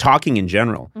therapy and just talking in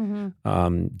general.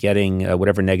 Getting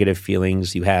whatever negative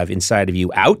feelings you have inside of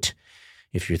you out.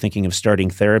 If you're thinking of starting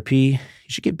therapy, you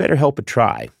should give BetterHelp a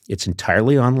try. It's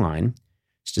entirely online.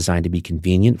 It's designed to be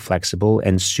convenient, flexible,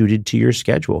 and suited to your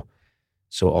schedule.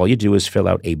 So all you do is fill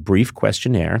out a brief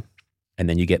questionnaire, and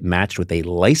then you get matched with a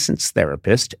licensed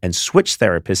therapist and switch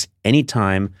therapists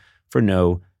anytime for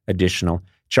no additional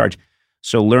charge.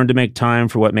 So learn to make time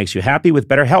for what makes you happy with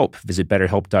BetterHelp. Visit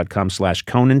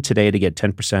BetterHelp.com/Conan today to get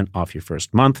 10% off your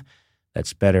first month.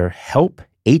 That's BetterHelp,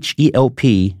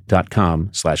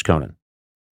 HELP.com/Conan.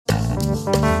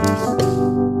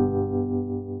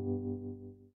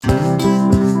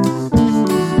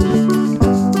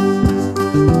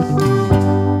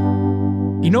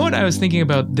 You know what I was thinking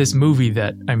about this movie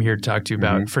that I'm here to talk to you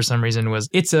about for some reason was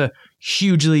it's a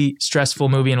hugely stressful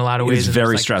movie in a lot of ways. It's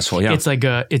very stressful, yeah. It's like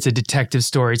it's a detective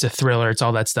story, it's a thriller, it's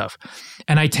all that stuff.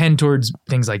 And I tend towards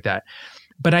things like that.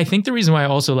 But I think the reason why I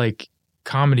also like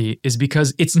comedy is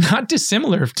because it's not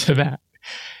dissimilar to that.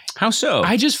 How so?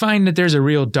 I just find that there's a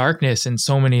real darkness in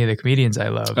so many of the comedians I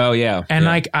love. Oh, yeah. And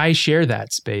yeah. like I share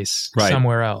that space Right.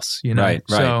 somewhere else, you know? Right.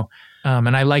 So,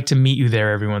 and I like to meet you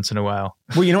there every once in a while.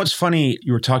 Well, you know what's funny?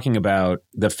 You were talking about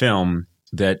the film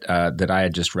that I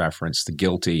had just referenced, The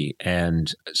Guilty.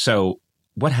 And so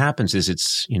what happens is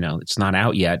it's not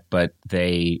out yet, but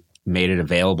they made it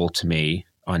available to me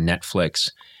on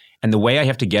Netflix. And the way I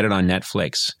have to get it on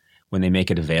Netflix when they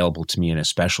make it available to me in a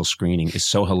special screening is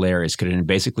so hilarious because it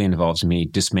basically involves me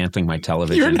dismantling my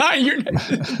television. You're not.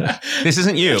 This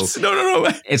isn't you. No.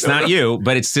 It's not you,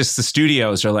 but it's just the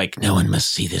studios are like, no one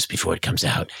must see this before it comes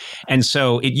out. And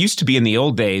so it used to be in the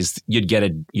old days, you'd get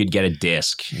a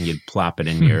disc and you'd plop it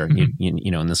in your,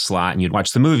 in the slot and you'd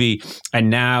watch the movie. And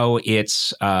now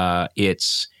it's available.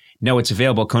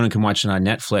 Conan can watch it on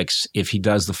Netflix if he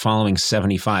does the following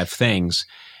 75 things.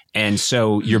 And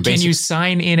so you're basically... Can you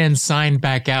sign in and sign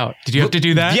back out? Did you have to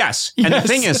do that? Yes. And the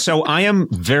thing is, so I am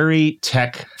very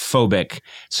tech phobic.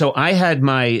 So I had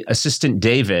my assistant,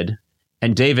 David,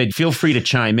 and David, feel free to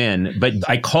chime in, but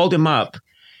I called him up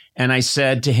and I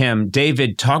said to him,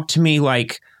 David, talk to me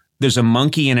like there's a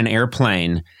monkey in an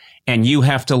airplane and you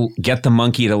have to get the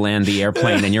monkey to land the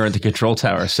airplane and you're at the control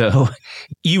tower. So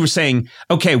you were saying,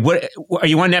 okay, what are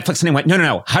you on Netflix? And I went,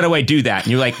 no. How do I do that?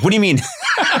 And you're like, what do you mean?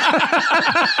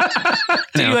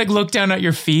 Did you like look down at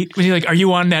your feet? Was you like, are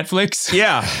you on Netflix?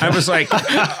 Yeah. I was like,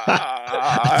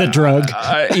 the drug.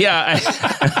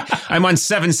 I'm on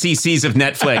 7 cc's of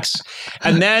Netflix.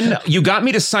 And then you got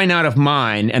me to sign out of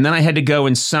mine. And then I had to go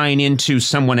and sign into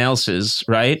someone else's,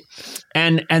 right?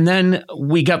 And then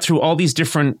we got through all these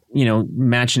different,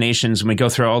 machinations and we go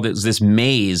through all this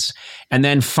maze. And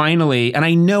then finally, and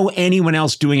I know anyone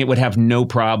else doing it would have no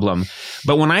problem.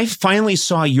 But when I finally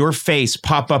saw your face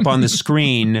pop up on the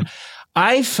screen,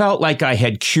 I felt like I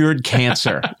had cured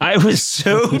cancer. I was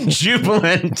so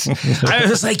jubilant. I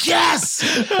was like, yes,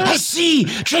 I see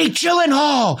Jake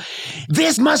Gyllenhaal.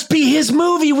 This must be his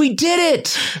movie. We did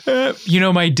it.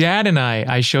 My dad and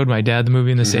I showed my dad the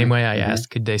movie in the same way. I asked,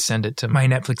 could they send it to my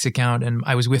Netflix account? And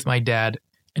I was with my dad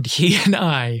and he and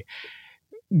I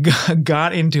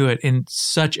got into it in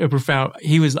such a profound,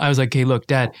 I was like, hey, look,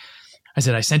 Dad, I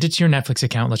said, I sent it to your Netflix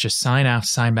account. Let's just sign out,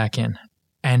 sign back in.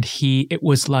 And it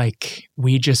was like,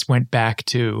 we just went back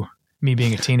to me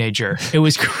being a teenager. It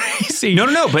was crazy. No,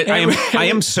 but I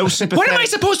am so sympathetic. What am I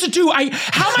supposed to do? How am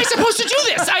I supposed to do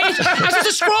this? I supposed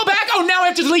to scroll back? Oh, now I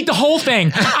have to delete the whole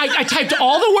thing. I typed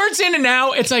all the words in and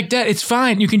now it's like, Dad, it's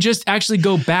fine. You can just actually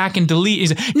go back and delete.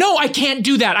 He's like, no, I can't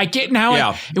do that. I can't now.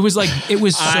 Yeah. It was so...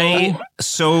 I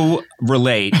so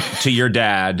relate to your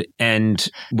dad, and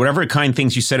whatever kind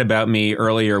things you said about me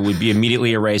earlier would be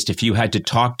immediately erased if you had to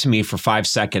talk to me for 5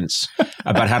 seconds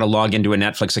about how to log into a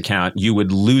Netflix account. You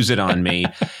would lose it on me.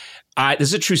 This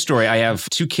is a true story. I have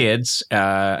 2 kids.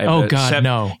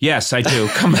 No. Yes, I do.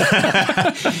 Come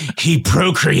on. He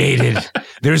procreated.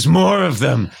 There's more of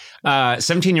them.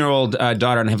 17-year-old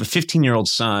daughter, and I have a 15-year-old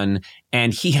son,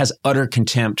 and he has utter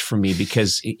contempt for me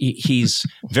because he's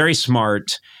very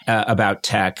smart about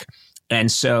tech.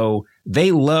 And so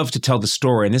they love to tell the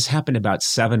story. And this happened about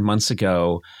 7 months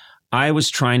ago. I was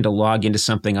trying to log into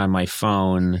something on my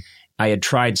phone. I had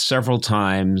tried several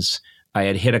times. I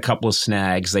had hit a couple of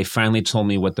snags. They finally told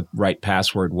me what the right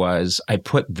password was. I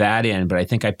put that in, but I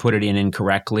think I put it in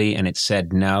incorrectly and it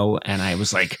said no. And I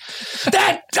was like,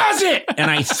 that does it. And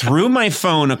I threw my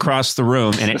phone across the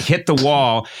room and it hit the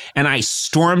wall and I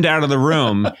stormed out of the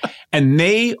room and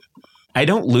I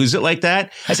don't lose it like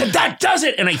that. I said, that does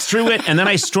it. And I threw it and then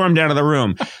I stormed out of the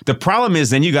room. The problem is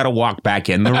then you got to walk back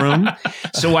in the room.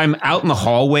 So I'm out in the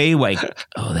hallway like,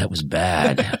 oh, that was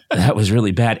bad. That was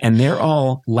really bad. And they're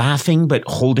all laughing, but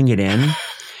holding it in.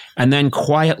 And then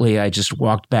quietly, I just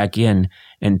walked back in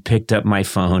and picked up my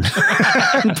phone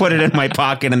and put it in my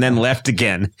pocket and then left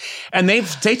again. And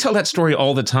they tell that story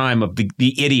all the time of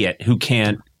the idiot who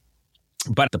can't.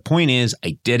 But the point is,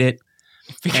 I did it.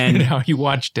 Figured it out. You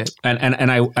watched it.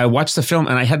 And I watched the film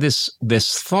and I had this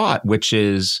thought, which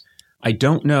is, I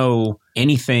don't know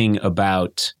anything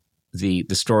about the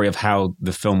story of how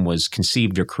the film was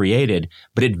conceived or created,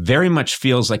 but it very much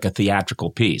feels like a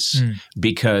theatrical piece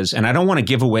because, and I don't want to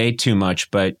give away too much,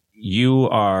 but you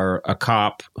are a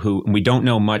cop who we don't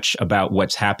know much about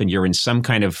what's happened. You're in some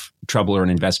kind of trouble or an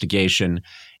investigation,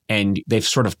 and they've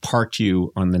sort of parked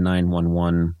you on the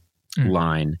 911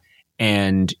 line.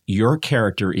 And your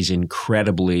character is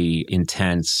incredibly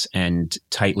intense and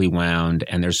tightly wound,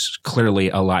 and there's clearly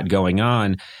a lot going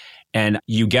on. And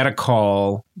you get a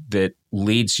call that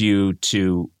leads you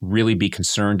to really be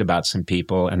concerned about some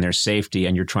people and their safety,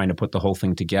 and you're trying to put the whole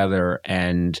thing together.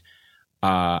 And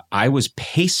I was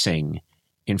pacing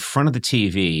in front of the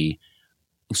TV,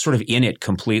 sort of in it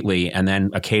completely, and then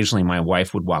occasionally my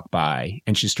wife would walk by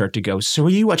and she'd start to go, "So are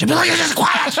you watching?" I'd be like, "You're just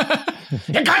quiet!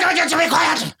 You gotta get to be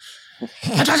quiet!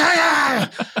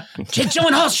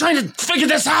 Gyllenhaal's trying to figure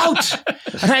this out!"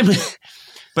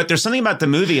 But there's something about the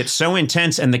movie, it's so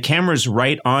intense and the camera's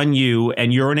right on you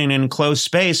and you're in an enclosed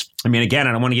space. I mean, again,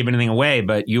 I don't want to give anything away,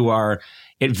 but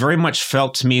it very much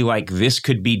felt to me like this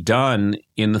could be done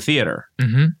in the theater.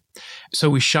 Mm-hmm. So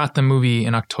we shot the movie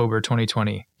in October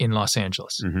 2020 in Los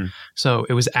Angeles. Mm-hmm. So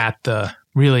it was at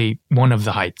really one of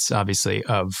the heights, obviously,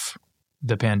 of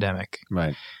the pandemic.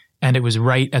 Right. And it was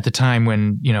right at the time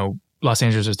when, Los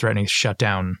Angeles was threatening to shut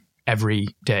down every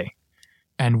day.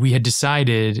 And we had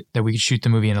decided that we could shoot the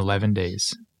movie in 11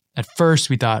 days. At first,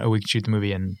 we thought, we could shoot the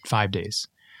movie in 5 days.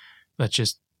 Let's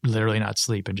just literally not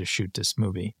sleep and just shoot this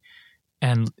movie.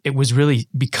 And it was really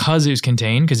because it was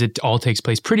contained, because it all takes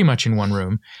place pretty much in one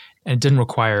room and it didn't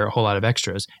require a whole lot of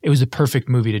extras. It was the perfect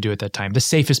movie to do at that time, the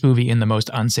safest movie in the most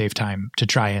unsafe time to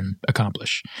try and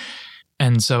accomplish.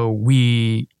 And so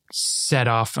we set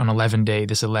off on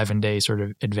this 11-day sort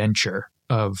of adventure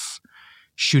of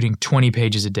shooting 20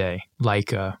 pages a day,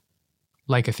 like a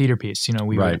theater piece.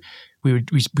 We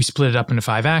split it up into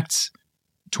 5 acts,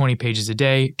 20 pages a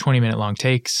day, 20-minute long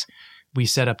takes. We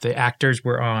set up the actors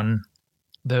were on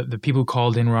the people who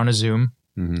called in were on a Zoom,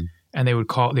 Mm-hmm. and they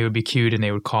would be queued and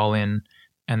they would call in,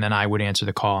 and then I would answer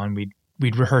the call and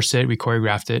we'd rehearse it, we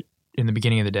choreographed it in the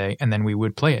beginning of the day, and then we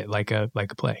would play it like a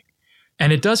play.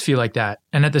 And it does feel like that.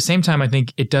 And at the same time, I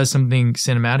think it does something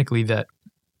cinematically that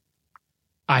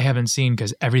I haven't seen,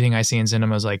 because everything I see in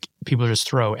cinema is like people just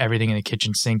throw everything in the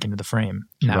kitchen sink into the frame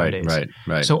nowadays.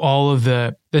 Right. So all of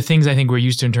the things I think we're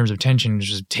used to in terms of tension,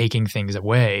 just taking things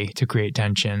away to create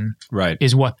tension, Right.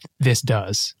 is what this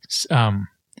does.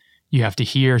 You have to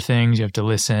hear things, you have to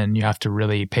listen, you have to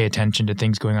really pay attention to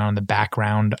things going on in the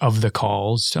background of the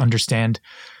calls to understand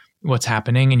what's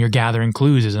happening, and you're gathering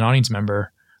clues as an audience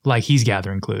member, like he's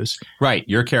gathering clues. Right.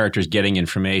 Your character's getting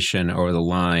information over the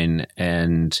line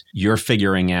and you're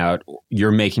figuring out,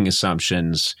 you're making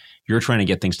assumptions, you're trying to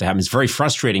get things to happen. It's very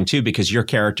frustrating too, because your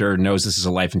character knows this is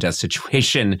a life and death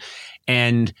situation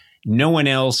and no one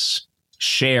else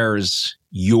shares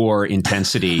your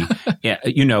intensity,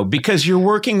 because you're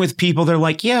working with people. They're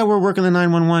like, yeah, we're working the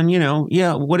 911,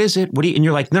 yeah, what is it? And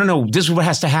you're like, no, this is what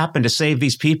has to happen to save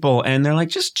these people. And they're like,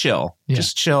 just chill,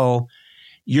 just chill.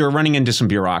 You're running into some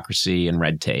bureaucracy and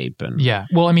red tape. Yeah.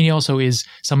 Well, I mean, he also is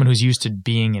someone who's used to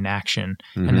being in action,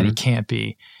 Mm-hmm. and that he can't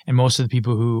be. And most of the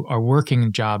people who are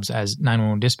working jobs as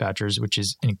 911 dispatchers, which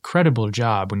is an incredible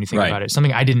job when you think about it,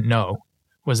 something I didn't know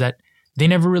was that they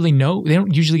never really know. They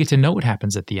don't usually get to know what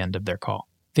happens at the end of their call.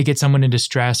 They get someone in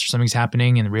distress or something's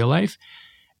happening in real life,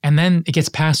 and then it gets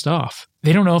passed off.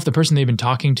 They don't know if the person they've been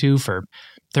talking to for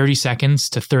 30 seconds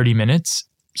to 30 minutes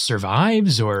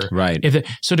survives, or if it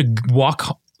sort of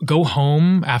go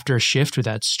home after a shift with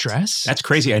that stress. That's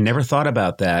crazy. I never thought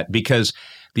about that, because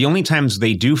the only times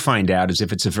they do find out is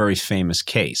if it's a very famous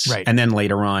case. Right. And then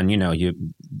later on,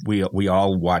 we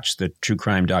all watch the true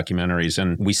crime documentaries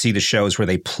and we see the shows where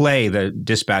they play the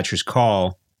dispatcher's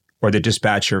call, or the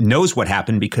dispatcher knows what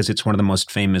happened because it's one of the most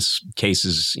famous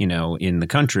cases, in the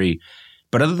country.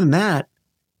 But other than that,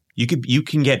 you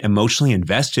can get emotionally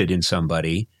invested in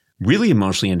somebody, really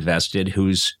emotionally invested,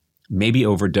 who's maybe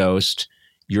overdosed.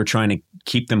 You're trying to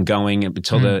keep them going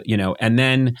until and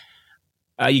then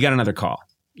you got another call.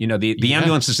 The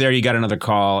ambulance is there, you got another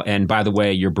call, and by the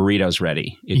way, your burrito's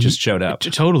ready. It just showed up.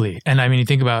 Totally. And I mean, you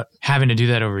think about having to do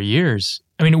that over years.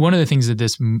 I mean, one of the things that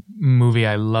this movie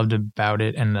I loved about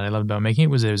it and that I loved about making it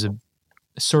was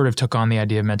sort of took on the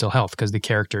idea of mental health, because the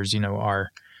characters, are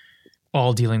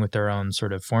all dealing with their own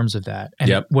sort of forms of that.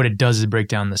 And what it does is break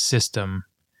down the system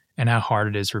and how hard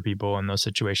it is for people in those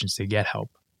situations to get help.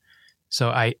 So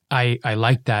I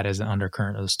liked that as an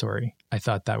undercurrent of the story. I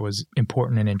thought that was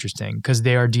important and interesting, because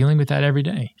they are dealing with that every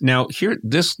day. Now,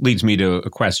 this leads me to a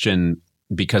question,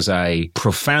 because I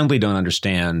profoundly don't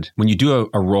understand when you do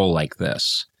a role like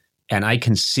this, and I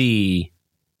can see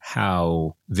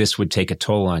how this would take a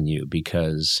toll on you,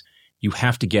 because you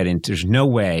have to get into, there's no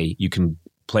way you can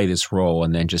play this role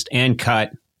and then just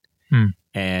cut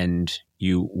and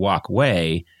you walk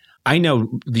away. I know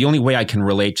the only way I can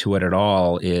relate to it at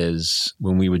all is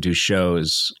when we would do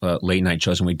shows, late night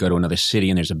shows, and we'd go to another city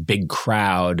and there's a big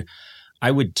crowd.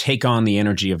 I would take on the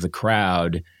energy of the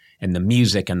crowd and the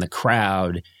music and the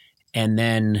crowd, and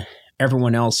then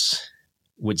everyone else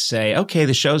would say, okay,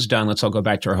 the show's done. Let's all go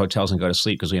back to our hotels and go to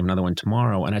sleep because we have another one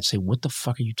tomorrow. And I'd say, what the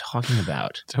fuck are you talking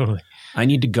about? Totally. I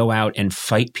need to go out and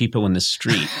fight people in the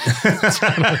street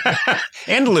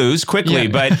and lose quickly.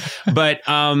 Yeah. But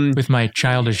with my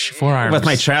childish forearms. With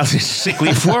my childish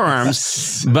sickly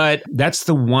forearms. But that's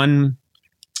the one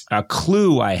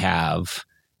clue I have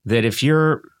that if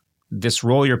you're this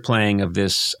role you're playing of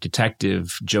this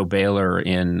detective Joe Baylor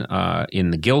in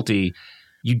The Guilty,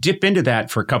 you dip into that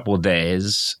for a couple of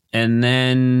days, and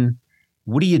then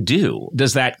what do you do?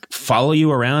 Does that follow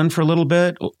you around for a little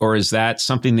bit, or is that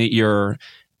something that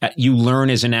you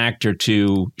learn as an actor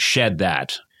to shed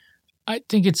that? I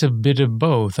think it's a bit of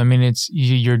both. I mean, it's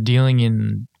you're dealing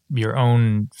in your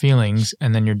own feelings,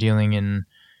 and then you're dealing in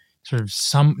sort of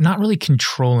not really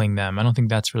controlling them. I don't think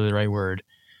that's really the right word,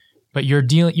 but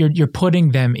you're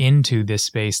putting them into this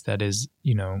space that is,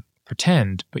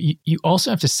 pretend, but you also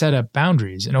have to set up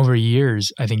boundaries. And over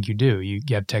years, I think you do. You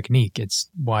have technique. It's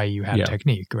why you have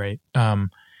technique, right? And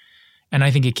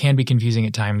I think it can be confusing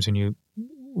at times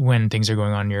when things are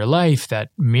going on in your life, that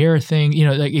mirror thing,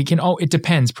 it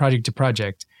depends project to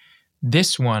project.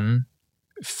 This one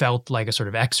felt like a sort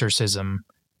of exorcism.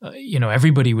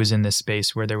 Everybody was in this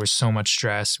space where there was so much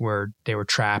stress, where they were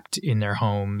trapped in their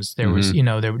homes. There was,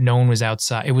 no one was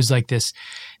outside. It was like this,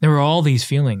 there were all these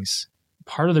feelings.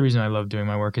 Part of the reason I love doing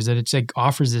my work is that it's like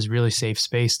offers this really safe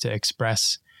space to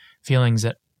express feelings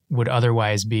that would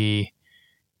otherwise be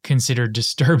considered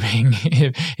disturbing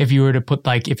if you were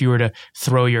to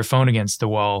throw your phone against the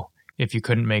wall, if you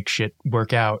couldn't make shit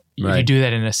work out. Right. If you do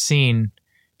that in a scene,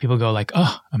 people go like,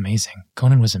 oh, amazing.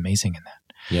 Conan was amazing in that.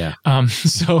 Yeah.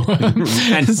 As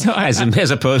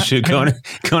opposed to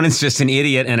Conan's just an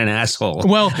idiot and an asshole.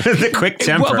 Well, the quick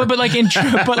temper. Well, but in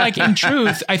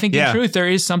truth, I think in truth there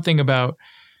is something about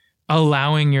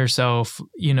allowing yourself.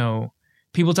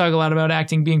 People talk a lot about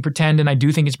acting being pretend, and I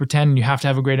do think it's pretend. And you have to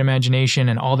have a great imagination,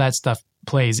 and all that stuff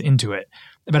plays into it.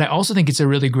 But I also think it's a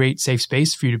really great safe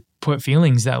space for you to put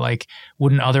feelings that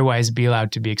wouldn't otherwise be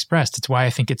allowed to be expressed. It's why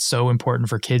I think it's so important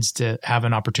for kids to have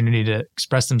an opportunity to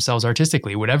express themselves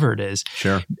artistically, whatever it is.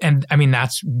 Sure. And I mean,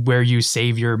 that's where you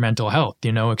save your mental health.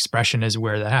 Expression is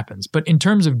where that happens. But in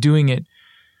terms of doing it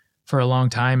for a long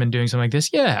time and doing something like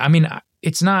this, yeah, I mean,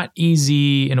 it's not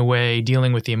easy in a way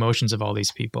dealing with the emotions of all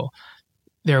these people.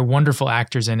 There are wonderful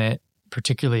actors in it,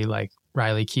 particularly like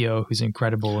Riley Keough, who's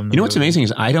incredible in the movie. What's amazing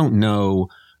is I don't know.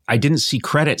 I didn't see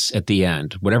credits at the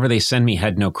end. Whatever they send me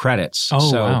had no credits.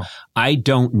 Oh, wow. I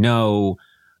don't know.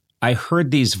 I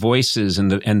heard these voices,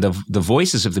 and the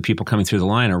voices of the people coming through the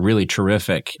line are really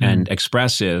terrific and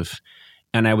expressive.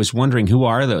 And I was wondering, who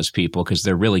are those people? Because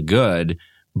they're really good.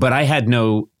 But I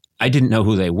didn't know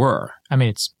who they were. I mean,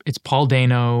 it's Paul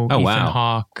Dano, Ethan wow.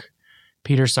 Hawke,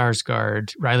 Peter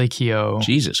Sarsgaard, Riley Keough.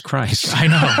 Jesus Christ. I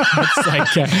know. It's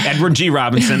like Edward G.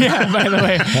 Robinson. Yeah, by the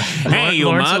way. Hey, you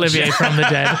Laurence mugs. Olivier from the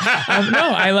dead.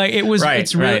 It was, right,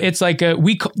 it's really, right. it's like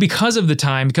because of the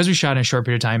time, because we shot in a short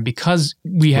period of time, because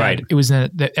we had, right. it was,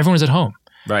 everyone was at home.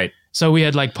 Right. So we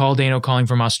had Paul Dano calling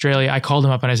from Australia. I called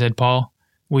him up and I said, Paul,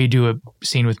 will you do a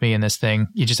scene with me in this thing?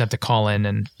 You just have to call in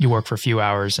and you work for a few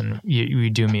hours and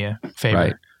you do me a favor.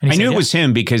 Right. And I knew it was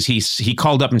him because he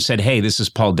called up and said, "Hey, this is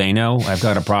Paul Dano. I've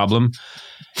got a problem."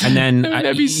 And then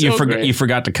you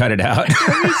forgot to cut it out.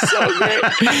 That'd be so great.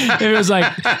 It was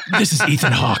like, "This is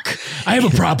Ethan Hawke. I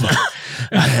have a problem."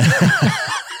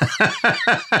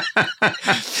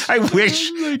 I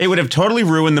wish it would have totally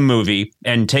ruined the movie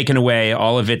and taken away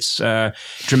all of its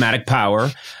dramatic power.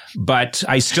 But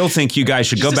I still think you guys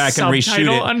should go back and reshoot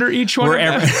it under each one.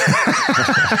 wherever.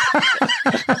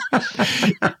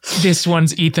 This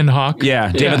one's Ethan Hawke.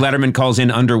 Yeah, David Letterman calls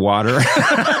in underwater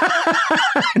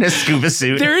in a scuba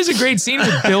suit. There is a great scene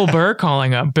with Bill Burr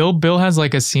calling up. Bill has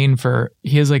a scene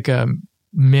he has a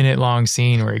minute-long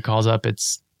scene where he calls up.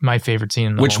 It's my favorite scene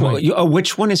in the whole movie.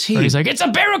 Which one is he? Where he's like, "It's a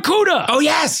barracuda." Oh,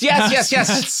 yes.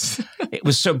 It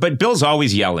was so, but Bill's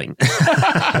always yelling.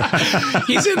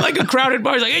 He's in a crowded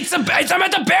bar. He's like, I'm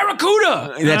at the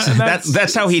barracuda.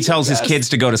 That's how he tells his kids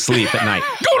to go to sleep at night.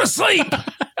 Go to sleep.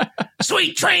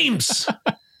 Sweet dreams.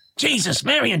 Jesus,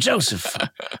 Mary and Joseph.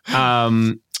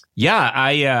 The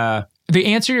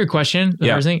answer to your question, the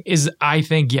first thing is, I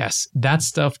think, yes, that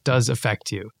stuff does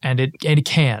affect you, and it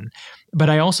can.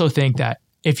 But I also think that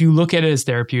if you look at it as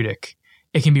therapeutic,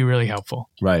 it can be really helpful.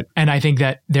 Right. And I think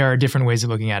that there are different ways of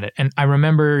looking at it. And I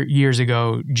remember years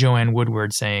ago, Joanne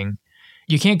Woodward saying,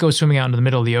 you can't go swimming out into the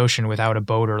middle of the ocean without a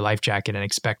boat or a life jacket and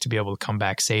expect to be able to come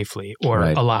back safely or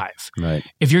alive. Right.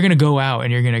 If you're going to go out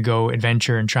and you're going to go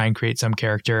adventure and try and create some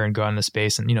character and go out into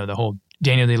space, and the whole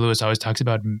Daniel Day-Lewis always talks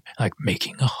about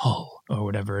making a hull or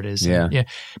whatever it is. Yeah.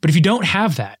 But if you don't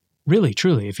have that, really,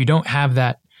 truly, if you don't have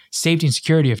that safety and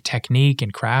security of technique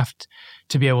and craft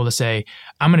to be able to say,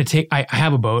 I'm going to I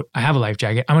have a boat, I have a life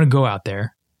jacket, I'm going to go out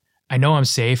there. I know I'm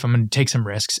safe, I'm going to take some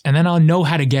risks, and then I'll know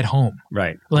how to get home.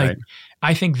 Right. Like,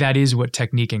 I think that is what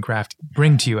technique and craft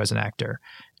bring to you as an actor.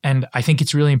 And I think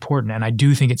it's really important. And I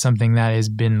do think it's something that has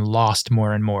been lost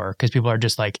more and more because people are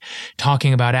just like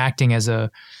talking about acting as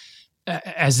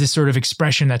this sort of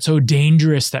expression that's so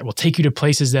dangerous that will take you to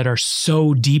places that are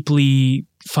so deeply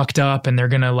fucked up and they're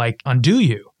going to like undo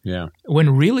you. Yeah. When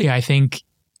really, I think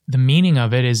the meaning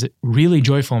of it is really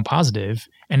joyful and positive,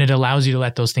 and it allows you to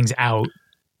let those things out,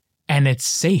 and it's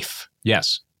safe.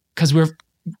 Yes. Because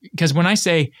when I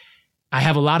say I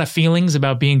have a lot of feelings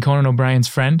about being Conan O'Brien's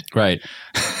friend, right.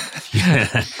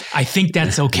 I think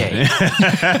that's okay.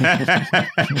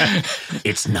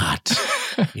 It's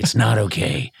not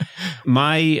okay.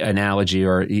 My analogy,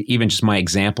 or even just my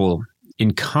example,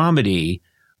 in comedy,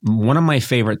 one of my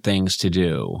favorite things to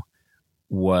do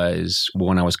was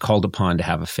when I was called upon to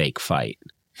have a fake fight.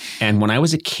 And when I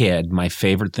was a kid, my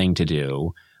favorite thing to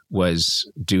do was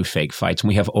do fake fights. And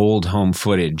we have old home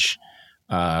footage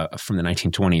from the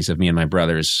 1920s of me and my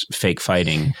brothers fake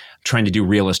fighting, trying to do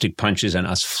realistic punches and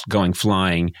us going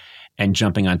flying and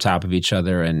jumping on top of each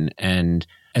other. And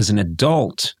as an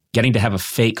adult, getting to have a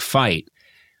fake fight,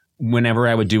 whenever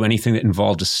I would do anything that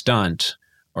involved a stunt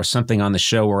or something on the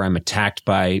show where I'm attacked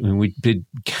we did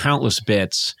countless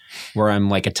bits where I'm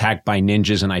like attacked by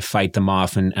ninjas and I fight them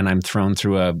off and I'm thrown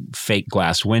through a fake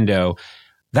glass window.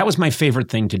 That was my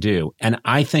favorite thing to do. And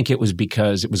I think it was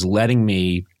because it was letting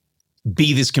me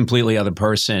be this completely other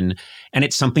person. And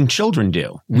it's something children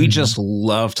do. We just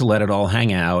love to let it all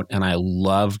hang out. And I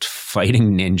loved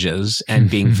fighting ninjas and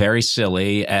being very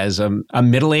silly as a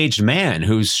middle-aged man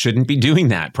who shouldn't be doing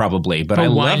that probably, but I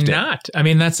loved it. Why not? I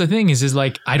mean, that's the thing is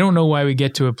like, I don't know why we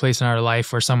get to a place in our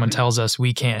life where someone tells us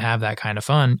we can't have that kind of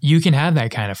fun. You can have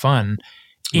that kind of fun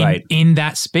in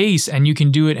that space, and you can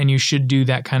do it, and you should do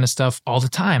that kind of stuff all the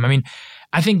time. I mean,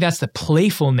 I think that's the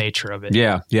playful nature of it.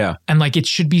 Yeah, yeah. And like, it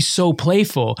should be so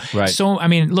playful. Right. So, I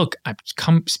mean, look,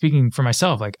 speaking for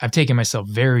myself, like I've taken myself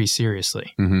very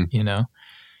seriously, you know?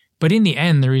 But in the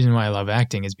end, the reason why I love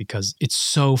acting is because it's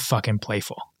so fucking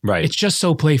playful. Right. It's just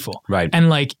so playful. Right. And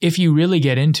like, if you really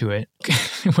get into it,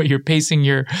 where you're pacing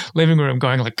your living room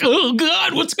going like, oh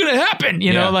God, what's going to happen?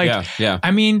 You know, like,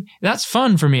 I mean, that's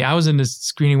fun for me. I was in this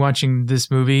screening watching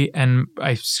this movie and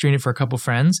I screened it for a couple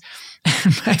friends.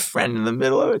 And my friend in the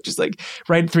middle of it, just like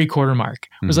right at 3/4 mark,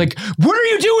 was like, what are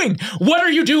you doing? What are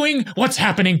you doing? What's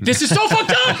happening? This is so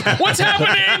fucked up. What's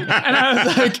happening? And I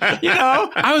was like, you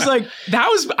know, I loved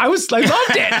it. I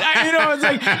was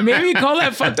like, maybe you call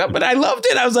that fucked up, but I loved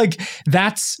it. I was like,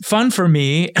 that's fun for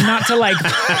me, and not to like,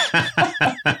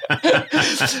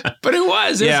 but it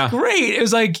was great. It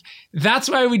was like, that's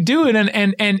why we do it.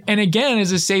 And again,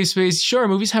 as a safe space, sure,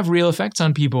 movies have real effects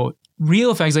on people.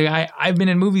 Real effects. Like I've been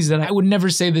in movies that I would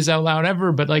never say this out loud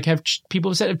ever, but like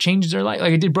people have said have changed their life.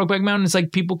 Like I did Brokeback Mountain. It's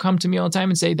like people come to me all the time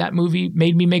and say that movie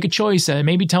made me make a choice.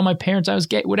 Maybe tell my parents I was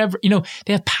gay, whatever. You know,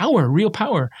 they have power, real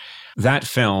power. That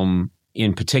film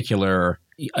in particular,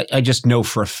 I just know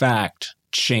for a fact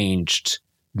changed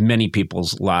many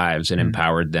people's lives and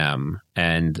empowered them.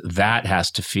 And that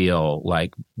has to feel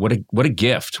like what a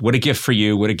gift. What a gift for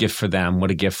you. What a gift for them.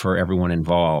 What a gift for everyone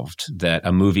involved that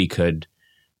a movie could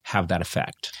have that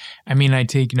effect. I mean, I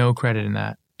take no credit in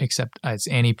that, except it's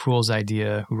Annie Proulx's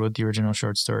idea, who wrote the original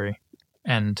short story.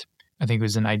 And I think it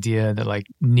was an idea that like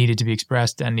needed to be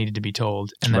expressed and needed to be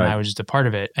told. And then I was just a part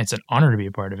of it. It's an honor to be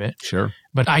a part of it. Sure.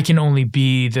 But I can only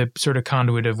be the sort of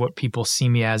conduit of what people see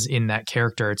me as in that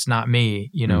character. It's not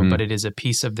me, you know, but it is a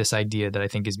piece of this idea that I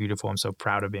think is beautiful. I'm so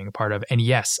proud of being a part of. And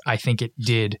yes, I think it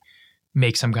did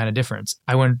make some kind of difference.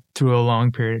 I went through a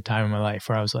long period of time in my life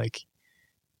where I was like,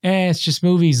 it's just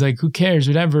movies. Like, who cares?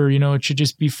 Whatever, you know, it should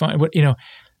just be fun. What, you know,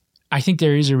 I think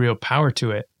there is a real power to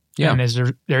it. Yeah.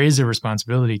 And there is a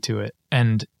responsibility to it.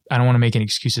 And I don't want to make any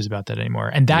excuses about that anymore.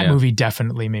 And that movie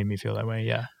definitely made me feel that way.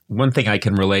 Yeah. One thing I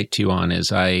can relate to you on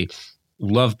is I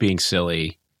love being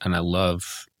silly and I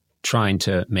love trying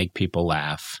to make people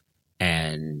laugh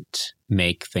and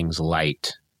make things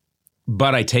light.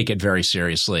 But I take it very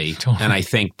seriously. Totally. And I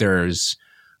think there's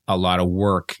a lot of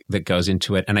work that goes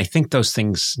into it. And I think those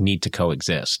things need to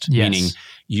coexist. Yes. Meaning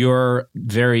you're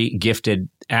very gifted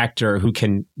actor who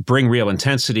can bring real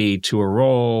intensity to a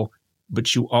role,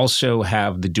 but you also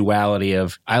have the duality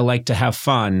of, I like to have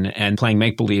fun, and playing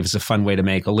make-believe is a fun way to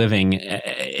make a living,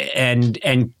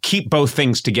 and keep both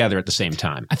things together at the same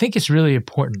time. I think it's really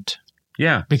important.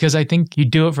 Yeah. Because I think you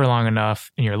do it for long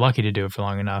enough, and you're lucky to do it for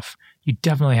long enough, you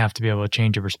definitely have to be able to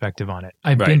change your perspective on it.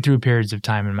 I've been through periods of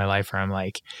time in my life where I'm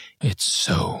like, it's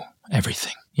so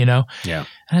everything, you know? Yeah.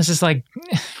 And it's just like,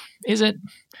 is it?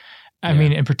 I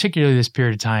mean, and particularly this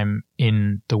period of time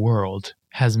in the world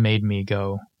has made me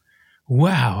go,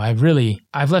 wow, I've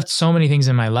left so many things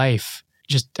in my life.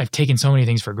 I've taken so many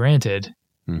things for granted.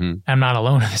 Mm-hmm. I'm not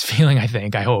alone in this feeling,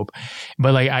 I hope.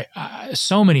 But like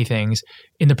so many things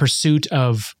in the pursuit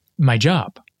of my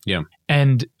job. Yeah.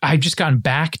 And I've just gotten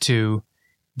back to,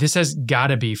 this has got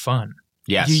to be fun.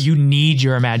 Yes. You need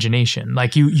your imagination.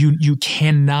 Like you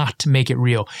cannot make it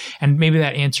real. And maybe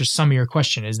that answers some of your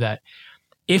question, is that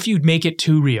if you make it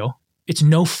too real, it's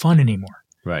no fun anymore.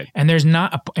 Right. And there's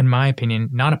not, in my opinion,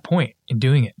 not a point in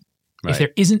doing it. Right. If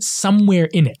there isn't somewhere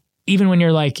in it, even when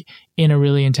you're like in a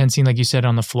really intense scene, like you said,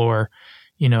 on the floor,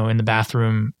 you know, in the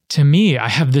bathroom, to me, I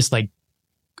had this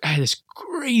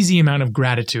crazy amount of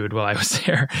gratitude while I was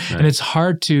there. Right. And it's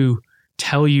hard to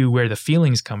tell you where the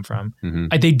feelings come from.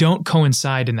 Mm-hmm. They don't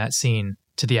coincide in that scene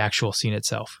to the actual scene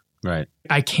itself. Right.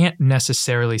 I can't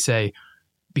necessarily say,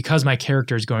 because my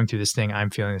character is going through this thing, I'm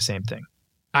feeling the same thing.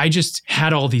 I just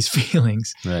had all these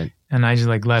feelings, right, and I just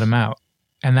like let them out,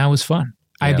 and that was fun.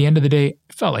 Yeah. At the end of the day,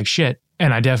 it felt like shit,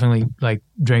 and I definitely like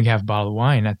drank half a bottle of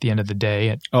wine at the end of the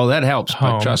day. That helps.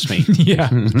 But trust me, yeah,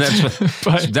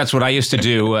 that's what I used to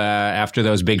do after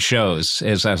those big shows.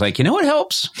 Is I was like, you know what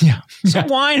helps? Yeah, some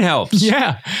wine helps.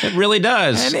 Yeah, it really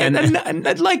does,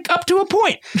 and like up to a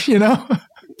point, you know.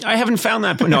 I haven't found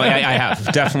that. No, I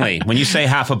have, definitely. When you say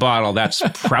half a bottle, that's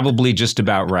probably just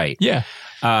about right. Yeah.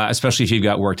 Especially if you've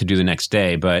got work to do the next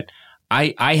day. But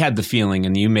I had the feeling,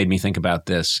 and you made me think about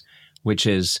this, which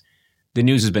is the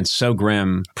news has been so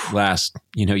grim last,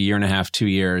 year and a half, 2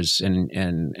 years,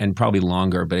 and probably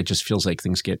longer, but it just feels like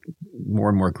things get more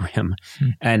and more grim.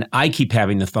 And I keep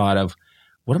having the thought of,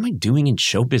 what am I doing in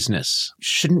show business?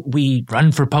 Shouldn't we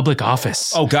run for public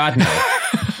office? Oh, God, no.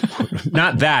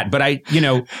 Not that, but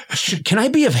can I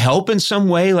be of help in some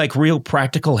way, like real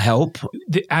practical help?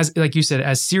 As like you said,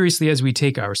 as seriously as we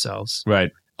take ourselves,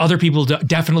 right? Other people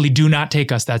definitely do not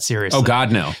take us that seriously. Oh,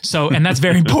 God, no. So, and that's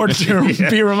very important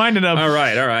to be reminded of. All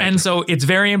right. And so it's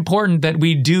very important that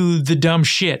we do the dumb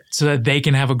shit so that they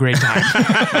can have a great time.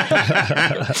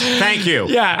 Thank you.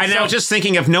 Yeah. And I was just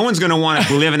thinking, if no one's going to want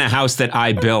to live in a house that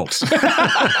I built. By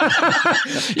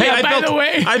the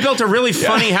way, I built a really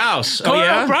funny house.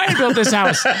 Conan O'Brien built this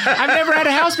house. I've never had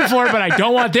a house before, but I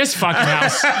don't want this fucking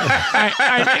house.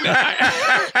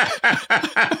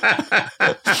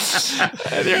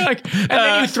 You're like, and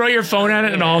then you throw your phone at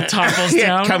it and all topples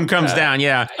down. Comes down,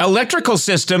 yeah. Electrical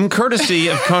system, courtesy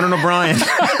of Conan O'Brien.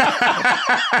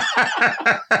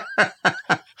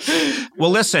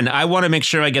 Well, listen, I want to make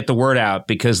sure I get the word out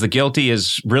because The Guilty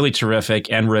is really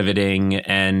terrific and riveting,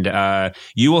 and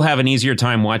you will have an easier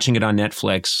time watching it on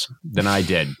Netflix than I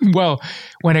did. Well,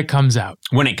 when it comes out.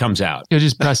 When it comes out. You'll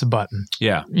just press a button.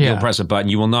 Yeah, you'll press a button.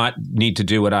 You will not need to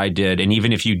do what I did, and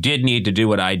even if you did need to do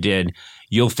what I did,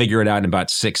 you'll figure it out in about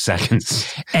 6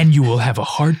 seconds. And you will have a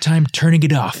hard time turning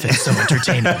it off. It's so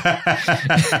entertaining.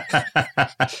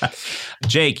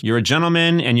 Jake, you're a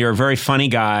gentleman and you're a very funny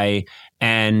guy.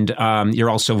 And you're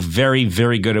also very,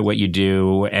 very good at what you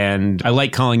do. And I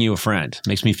like calling you a friend.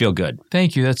 Makes me feel good.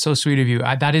 Thank you. That's so sweet of you.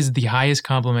 That is the highest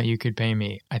compliment you could pay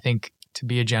me. I think to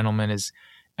be a gentleman is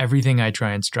everything I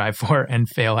try and strive for and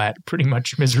fail at pretty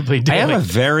much miserably daily. I have a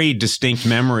very distinct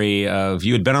memory of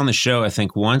you had been on the show, I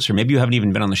think, once, or maybe you haven't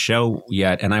even been on the show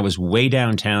yet. And I was way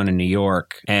downtown in New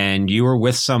York and you were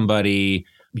with somebody.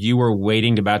 You were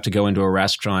waiting about to go into a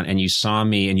restaurant and you saw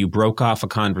me and you broke off a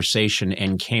conversation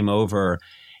and came over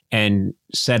and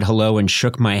said hello and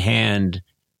shook my hand.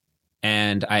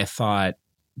 And I thought,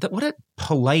 what a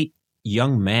polite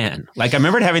young man. Like I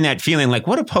remembered having that feeling like,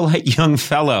 what a polite young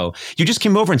fellow. You just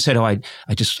came over and said, I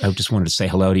just wanted to say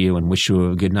hello to you and wish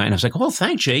you a good night. And I was like, oh,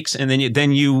 thanks, Jakes. And then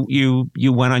you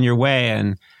went on your way.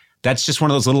 And that's just one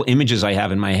of those little images I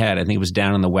have in my head. I think it was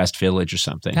down in the West Village or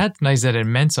something. That's nice that it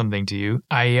meant something to you.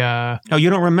 Oh, you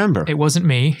don't remember? It wasn't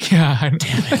me. Yeah.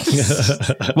 Damn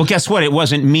it. Well, guess what? It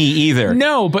wasn't me either.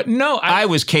 No. I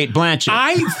was Kate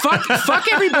Blanchett.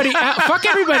 Fuck everybody. Fuck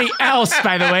everybody else.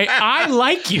 By the way, I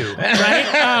like you, right?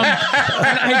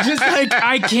 I just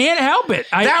I can't help it.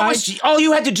 All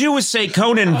you had to do was say,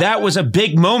 Conan, that was a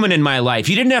big moment in my life.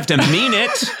 You didn't have to mean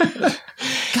it.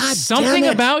 God, something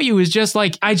about you is just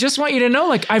like, I just want you to know,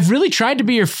 like, I've really tried to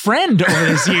be your friend over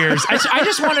these years. I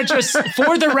just want to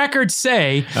for the record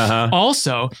say,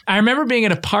 also, I remember being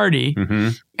at a party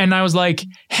and I was like,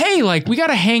 hey, like, we got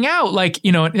to hang out. Like,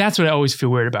 you know, that's what I always feel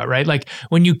weird about, right? Like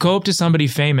when you go up to somebody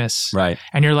famous Right.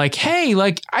 and you're like, hey,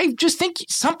 like, I just think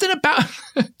something about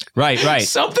Right.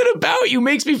 something about you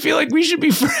makes me feel like we should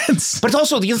be friends. But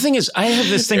also the other thing is I have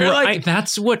this thing You're where like,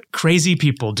 that's what crazy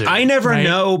people do. I never right?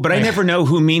 know, but I never know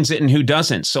who means it and who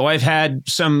doesn't. So I've had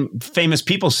some famous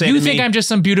people say You to think me, I'm just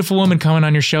some beautiful woman coming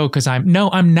on your show because I'm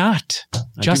not.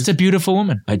 Just a beautiful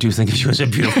woman. I do think of you as a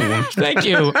beautiful woman. Thank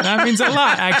you. That means a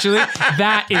lot, actually.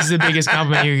 That is the biggest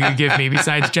compliment you can give me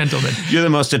besides gentlemen. You're the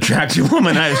most attractive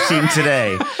woman I've seen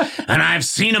today. And I've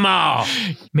seen them all.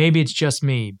 Maybe it's just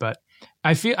me, but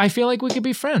I feel like we could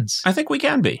be friends. I think we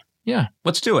can be. Yeah.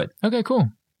 Let's do it. Okay, cool.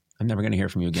 I'm never going to hear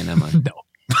from you again, am I? No.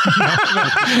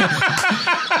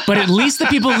 But at least the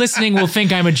people listening will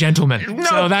think I'm a gentleman. No.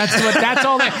 So that's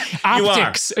all that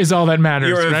optics is all that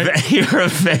matters, right?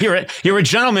 You're a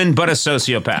gentleman, but a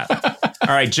sociopath.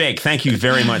 All right, Jake, thank you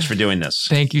very much for doing this.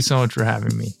 Thank you so much for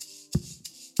having me.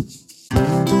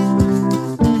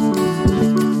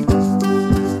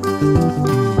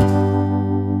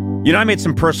 You know, I made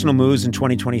some personal moves in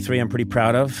 2023 I'm pretty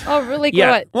proud of. Oh, really?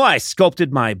 Yeah. What? Well, I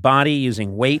sculpted my body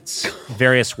using weights,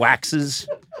 various waxes.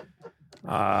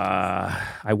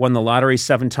 I won the lottery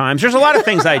 7 times. There's a lot of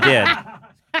things I did.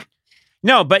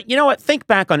 No, but you know what? Think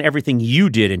back on everything you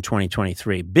did in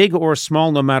 2023. Big or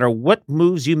small, no matter what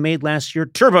moves you made last year,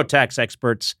 TurboTax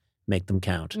experts make them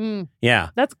count. Yeah.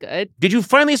 That's good. Did you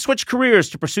finally switch careers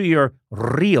to pursue your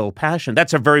real passion?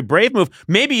 That's a very brave move.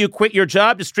 Maybe you quit your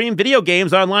job to stream video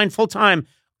games online full-time.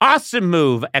 Awesome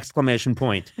move! !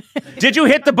 Did you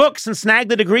hit the books and snag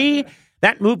the degree?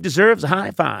 That move deserves a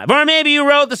high five. Or maybe you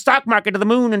rode the stock market to the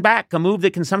moon and back, a move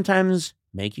that can sometimes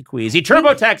make you queasy.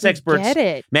 TurboTax experts Get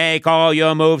it. make all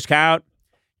your moves count.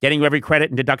 Getting you every credit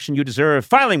and deduction you deserve.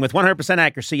 Filing with 100%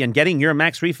 accuracy and getting your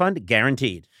max refund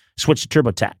guaranteed. Switch to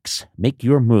TurboTax. Make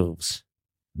your moves.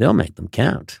 They'll make them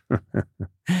count.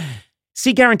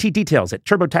 See guarantee details at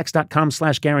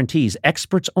turbotax.com/guarantees.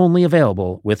 Experts only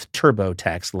available with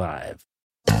TurboTax Live.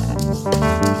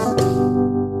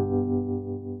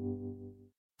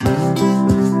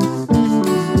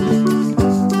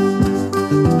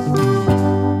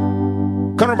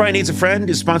 Conan O'Brien Needs a Friend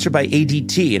is sponsored by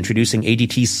ADT, introducing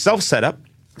ADT Self-Setup,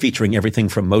 featuring everything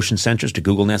from motion sensors to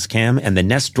Google Nest Cam and the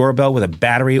Nest doorbell with a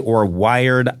battery or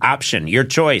wired option. Your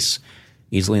choice.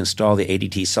 Easily install the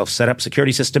ADT Self-Setup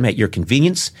security system at your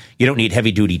convenience. You don't need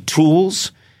heavy-duty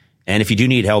tools. And if you do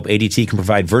need help, ADT can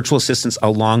provide virtual assistance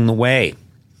along the way.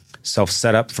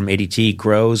 Self-Setup from ADT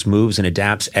grows, moves, and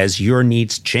adapts as your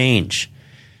needs change.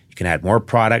 You can add more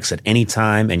products at any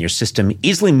time, and your system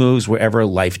easily moves wherever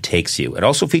life takes you. It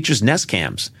also features Nest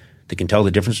Cams that can tell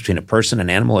the difference between a person, an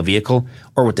animal, a vehicle,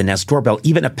 or with the Nest doorbell,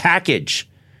 even a package.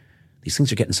 These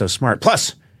things are getting so smart.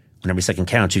 Plus, when every second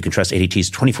counts, you can trust ADT's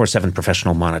 24/7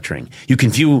 professional monitoring. You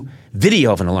can view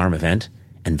video of an alarm event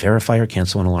and verify or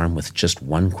cancel an alarm with just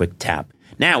one quick tap.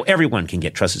 Now, everyone can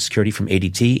get trusted security from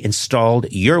ADT installed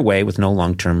your way with no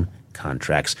long-term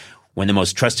contracts. When the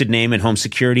most trusted name in home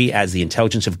security adds the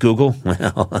intelligence of Google,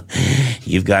 well,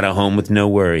 you've got a home with no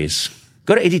worries.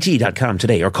 Go to ADT.com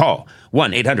today or call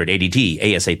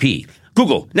 1-800-ADT-ASAP.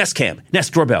 Google, Nest Cam,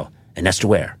 Nest Doorbell, and Nest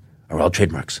Aware are all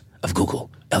trademarks of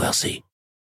Google, LLC.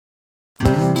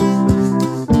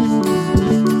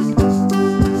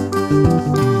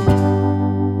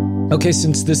 Okay,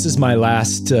 since this is my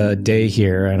last day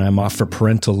here and I'm off for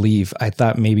parental leave, I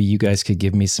thought maybe you guys could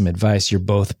give me some advice. You're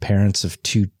both parents of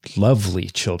 2 lovely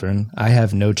children. I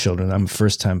have no children. I'm a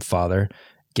first-time father,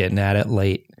 getting at it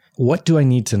late. What do I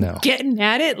need to know? Getting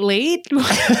at it late?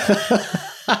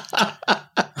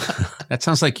 That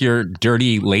sounds like your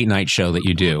dirty late night show that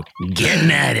you do.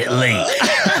 Getting at it late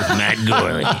with Matt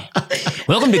Gorley.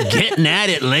 Welcome to Getting at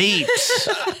it late.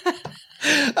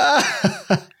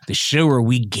 The show where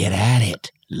we get at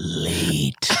it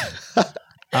late.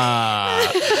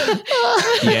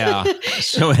 Yeah.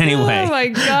 So anyway. Oh my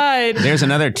God. There's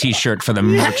another t-shirt for the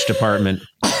merch department.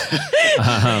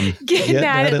 Getting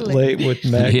at it late with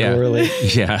Matt Gorley.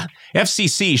 Yeah.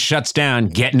 FCC shuts down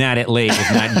Getting at it late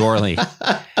with Matt Gorley.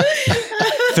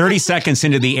 30 seconds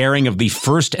into the airing of the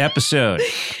first episode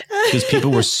because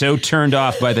people were so turned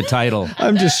off by the title.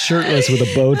 I'm just shirtless with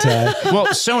a bow tie.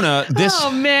 Well, Sona,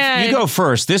 you go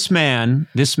first. This man,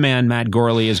 Matt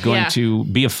Gorley, is going to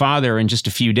be a father in just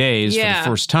a few days for the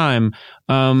first time.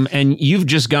 And you've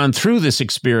just gone through this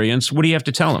experience. What do you have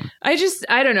to tell him? I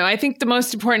don't know. I think the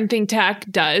most important thing TAC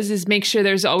does is make sure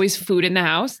there's always food in the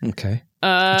house. Okay.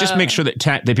 Just make sure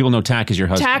that people know TAC is your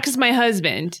husband. TAC is my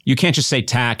husband. You can't just say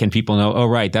TAC and people know, oh,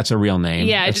 right, that's a real name.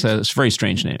 Yeah. It's a very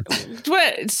strange name.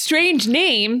 What? Strange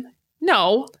name?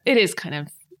 No, it is kind of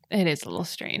It is a little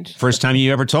strange. First time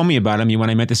you ever told me about him, when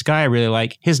I met this guy I really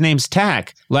like, his name's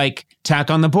Tack, like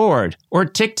tack on the board or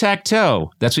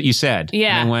tic-tac-toe. That's what you said.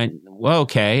 Yeah. And I went, well,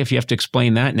 okay, if you have to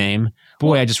explain that name.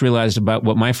 Boy, I just realized about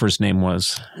what my first name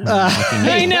was.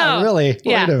 I know. Yeah, really?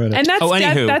 Yeah. Wait a minute. And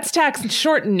anywho. that's Tack's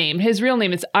shortened name. His real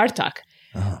name is Artak.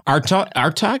 Artak?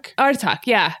 Artak,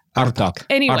 yeah. Artak.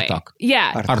 Anyway. Artak.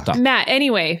 Yeah. Artak. Matt,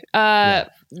 anyway.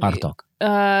 Artak.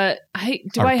 I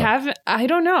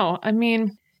don't know. I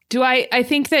mean, I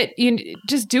think that you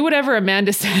just do whatever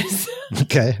Amanda says.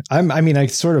 Okay. I'm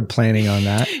sort of planning on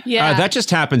that. Yeah. That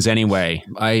just happens anyway.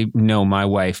 I know my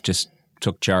wife just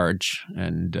took charge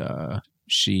and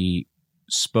she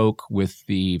spoke with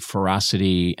the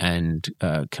ferocity and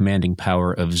commanding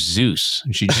power of Zeus.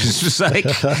 She just was like,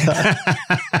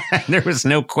 there was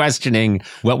no questioning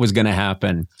what was going to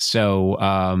happen. So,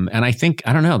 and I think,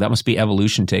 I don't know, that must be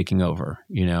evolution taking over,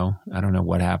 I don't know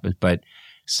what happened, but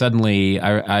suddenly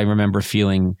I remember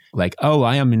feeling like, oh,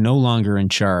 I am no longer in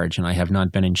charge and I have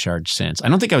not been in charge since. I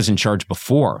don't think I was in charge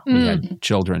before we had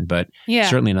children, but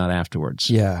certainly not afterwards.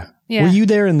 Yeah. Yeah. Were you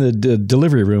there in the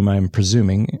delivery room, I'm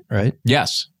presuming, right?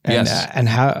 Yes. And, yes. And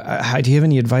how do you have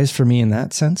any advice for me in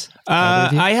that sense?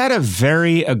 I had a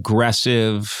very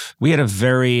aggressive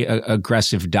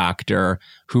doctor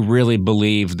who really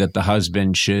believed that the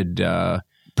husband should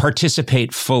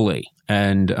participate fully.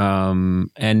 And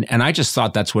I just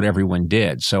thought that's what everyone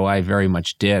did. So I very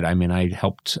much did. I mean, I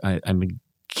helped,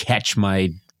 catch my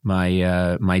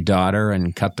daughter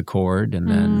and cut the cord, and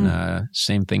then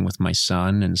same thing with my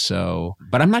son. And so,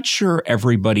 but I'm not sure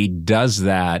everybody does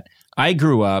that. I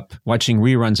grew up watching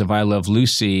reruns of I Love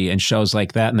Lucy and shows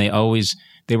like that, and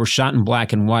they were shot in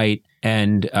black and white,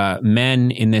 and men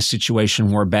in this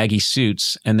situation wore baggy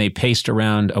suits, and they paced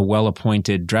around a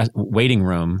well-appointed waiting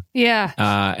room. Yeah.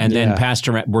 And then passed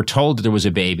around, we're told that there was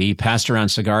a baby, passed around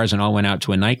cigars, and all went out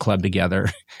to a nightclub together.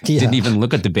 Yeah. Didn't even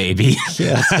look at the baby.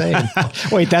 Yeah, same.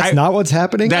 Wait, that's not what's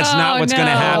happening? That's not what's going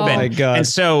to happen. Oh, my God. And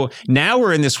so now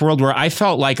we're in this world where I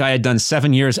felt like I had done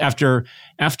 7 years after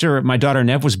my daughter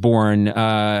Nev was born.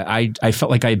 I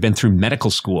felt like I had been through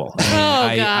medical school.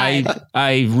 God.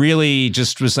 I really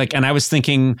just was like, and I was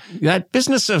thinking that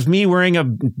business of me wearing a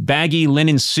baggy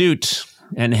linen suit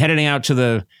and heading out to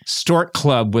the Stork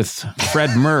Club with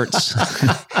Fred Mertz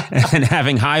and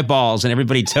having highballs and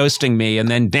everybody toasting me and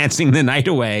then dancing the night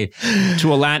away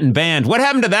to a Latin band. What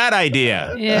happened to that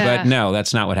idea? Yeah. But no,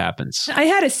 that's not what happens. I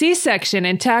had a C-section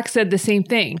and Tack said the same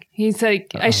thing. He's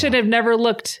like, I should have never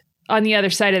looked on the other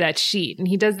side of that sheet. And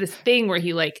he does this thing where he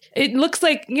it looks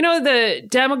like, the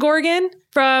Demogorgon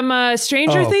from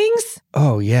Stranger Things.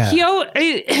 Oh, yeah.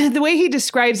 The way he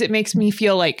describes it makes me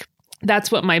feel like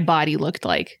that's what my body looked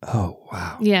like. Oh,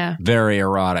 wow. Yeah. Very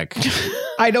erotic.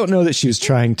 I don't know that she was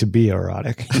trying to be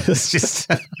erotic. It's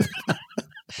just...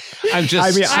 I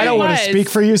don't want to speak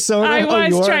for you, Sona. I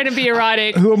was trying to be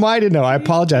erotic. Who am I to know? I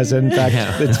apologize. In fact,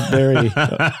 it's very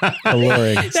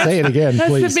alluring. Say it again,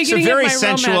 please. The beginning of my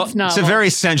romance novel. It's a very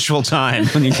sensual time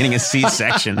when you're getting a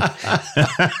C-section.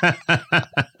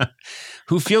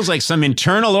 Who feels like some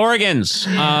internal organs.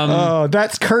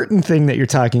 That's curtain thing that you're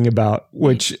talking about,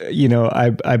 which,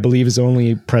 I believe is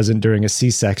only present during a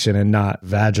C-section and not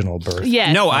vaginal birth.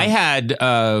 Yeah. No, I had,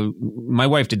 my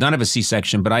wife did not have a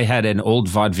C-section, but I had an old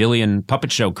vaudevillian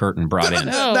puppet show curtain brought in.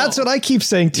 That's what I keep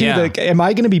saying too. Yeah. Like, am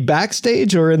I going to be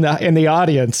backstage or in the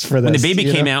audience for this? When the baby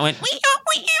came out, went,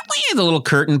 the little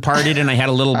curtain parted and I had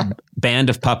a little band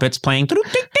of puppets playing.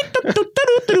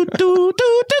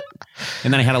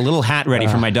 And then I had a little hat ready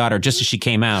for my daughter just as she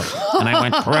came out. And I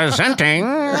went, presenting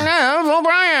Nev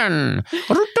O'Brien.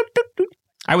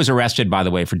 I was arrested, by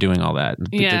the way, for doing all that.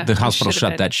 Yeah, the hospital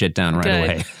shut that shit down right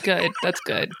away. Good. That's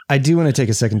good. I do want to take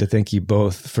a second to thank you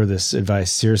both for this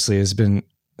advice. Seriously, it's been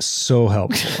so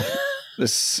helpful.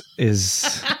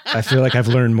 I feel like I've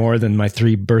learned more than my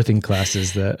 3 birthing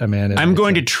classes that Amanda. I'm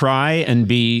going to try and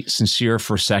be sincere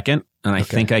for a second, and I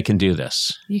think I can do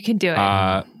this. You can do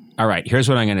it. All right, here's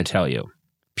what I'm going to tell you.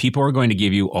 People are going to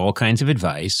give you all kinds of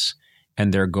advice,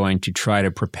 and they're going to try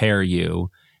to prepare you.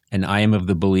 And I am of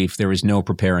the belief there is no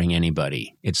preparing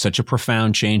anybody. It's such a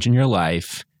profound change in your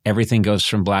life. Everything goes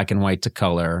from black and white to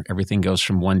color. Everything goes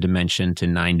from 1 dimension to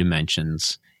 9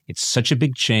 dimensions. It's such a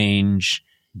big change.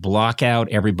 Block out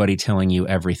everybody telling you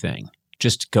everything.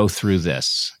 Just go through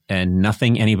this. And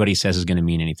nothing anybody says is going to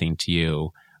mean anything to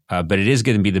you. But it is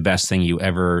going to be the best thing you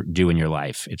ever do in your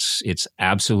life. It's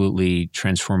absolutely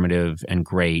transformative and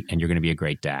great, and you're going to be a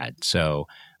great dad. So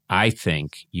I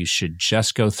think you should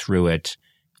just go through it.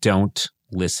 Don't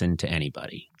listen to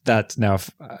anybody. That's now,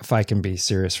 if I can be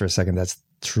serious for a second, that's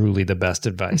truly the best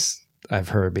advice I've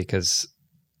heard, because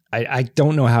I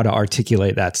don't know how to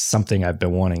articulate that's something I've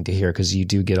been wanting to hear, because you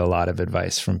do get a lot of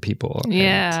advice from people.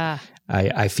 Yeah.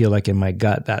 I feel like in my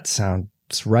gut that sounds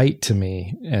right to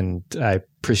me, and I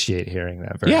appreciate hearing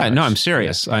that very much. No, I'm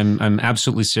serious. Yeah. I'm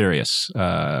absolutely serious.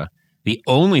 The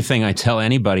only thing I tell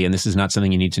anybody, and this is not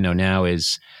something you need to know now,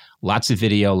 is lots of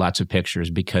video, lots of pictures,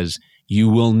 because you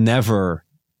will never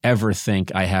ever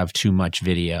think I have too much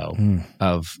video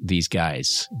of these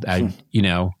guys.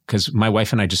 Because my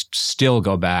wife and I just still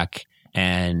go back,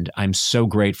 and I'm so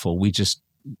grateful. We just,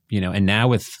 and now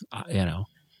with,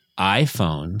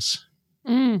 iPhones.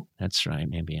 That's right.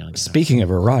 Maybe I'll Speaking of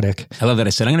erotic, I love that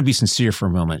I said I'm going to be sincere for a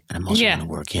moment, and I'm also going to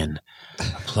work in a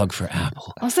plug for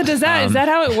Apple. Also, is that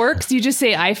how it works? You just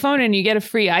say iPhone and you get a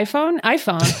free iPhone?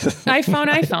 iPhone.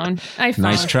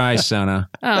 Nice try, Sona.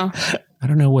 Oh. I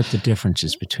don't know what the difference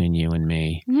is between you and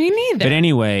me. Me neither. But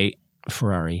anyway,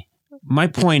 Ferrari. My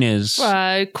point is...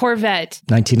 Corvette.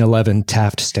 1911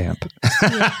 Taft stamp.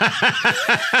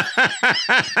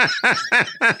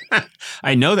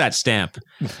 I know that stamp.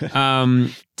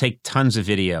 Take tons of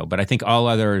video, but I think all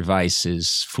other advice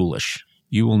is foolish.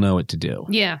 You will know what to do.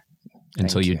 Yeah.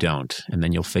 Until you don't, and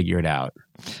then you'll figure it out.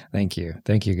 Thank you.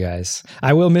 Thank you, guys.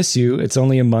 I will miss you. It's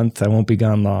only a month. I won't be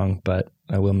gone long, but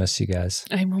I will miss you guys.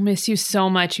 I will miss you so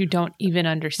much you don't even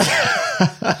understand.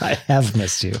 I have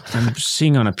missed you. I'm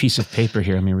seeing on a piece of paper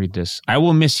here. Let me read this. I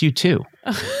will miss you too.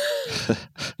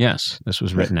 Yes, this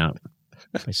was written out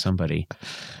by somebody.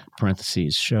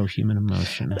 Parentheses, show human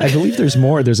emotion. I believe there's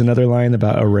more. There's another line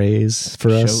about a raise for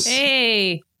us.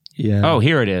 Hey. Yeah. Oh,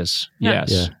 here it is. Yeah.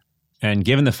 Yes. Yeah. And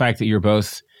given the fact that you're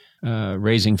both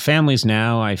raising families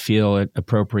now, I feel it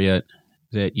appropriate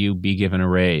that you be given a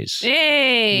raise.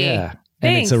 Hey. Yeah. Thanks.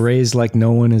 And it's a raise like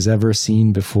no one has ever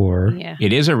seen before. Yeah.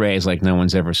 It is a raise like no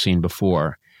one's ever seen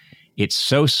before. It's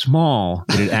so small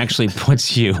that it actually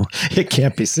puts you it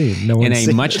can't be seen. No in one's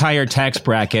a much higher tax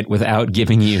bracket without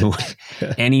giving you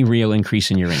any real increase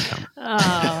in your income.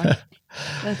 Oh,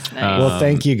 that's nice. Well,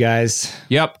 thank you guys.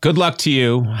 Yep. Good luck to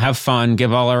you. Have fun.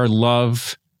 Give all our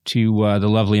love to the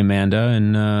lovely Amanda,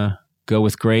 and go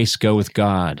with grace, go with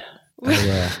God.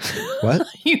 What?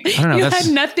 You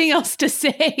had nothing else to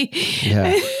say.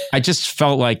 Yeah. I just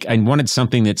felt like I wanted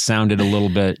something that sounded a little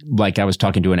bit like I was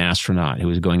talking to an astronaut who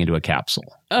was going into a capsule.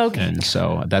 Okay. And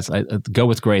so go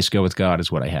with grace, go with God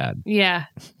is what I had. Yeah.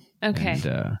 Okay.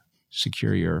 And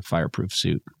secure your fireproof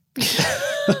suit.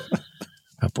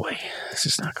 Oh boy, this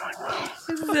is not going well.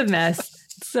 This is a mess.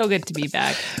 It's so good to be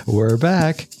back. We're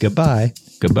back. Goodbye.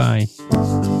 Goodbye.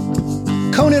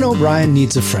 Conan O'Brien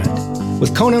Needs a Friend,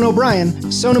 with Conan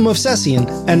O'Brien, Sona Movsesian,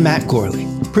 and Matt Gorley.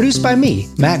 Produced by me,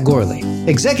 Matt Gorley.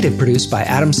 Executive produced by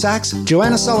Adam Sachs,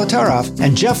 Joanna Solotaroff,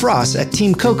 and Jeff Ross at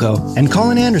Team Coco, and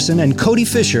Colin Anderson and Cody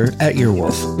Fisher at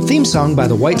Earwolf. Theme song by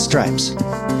the White Stripes.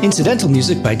 Incidental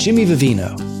music by Jimmy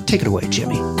Vivino. Take it away,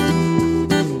 Jimmy.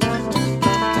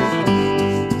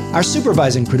 Our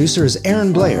supervising producer is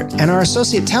Aaron Blair, and our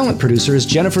associate talent producer is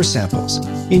Jennifer Samples.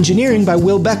 Engineering by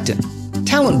Will Beckton.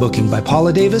 Talent booking by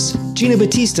Paula Davis, Gina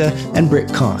Batista, and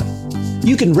Britt Kahn.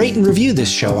 You can rate and review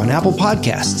this show on Apple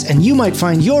Podcasts, and you might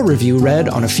find your review read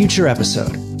on a future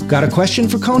episode. Got a question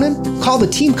for Conan? Call the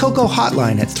Team Coco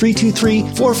hotline at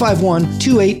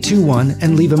 323-451-2821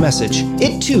 and leave a message.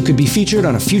 It too could be featured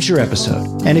on a future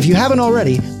episode. And if you haven't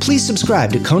already, please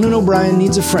subscribe to Conan O'Brien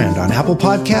Needs a Friend on Apple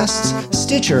Podcasts,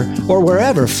 Stitcher, or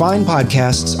wherever fine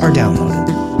podcasts are downloaded.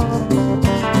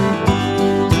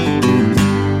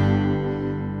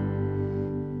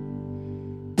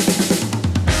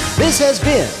 This has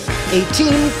been a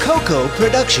Team Coco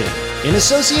production in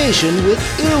association with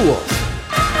Earwolf.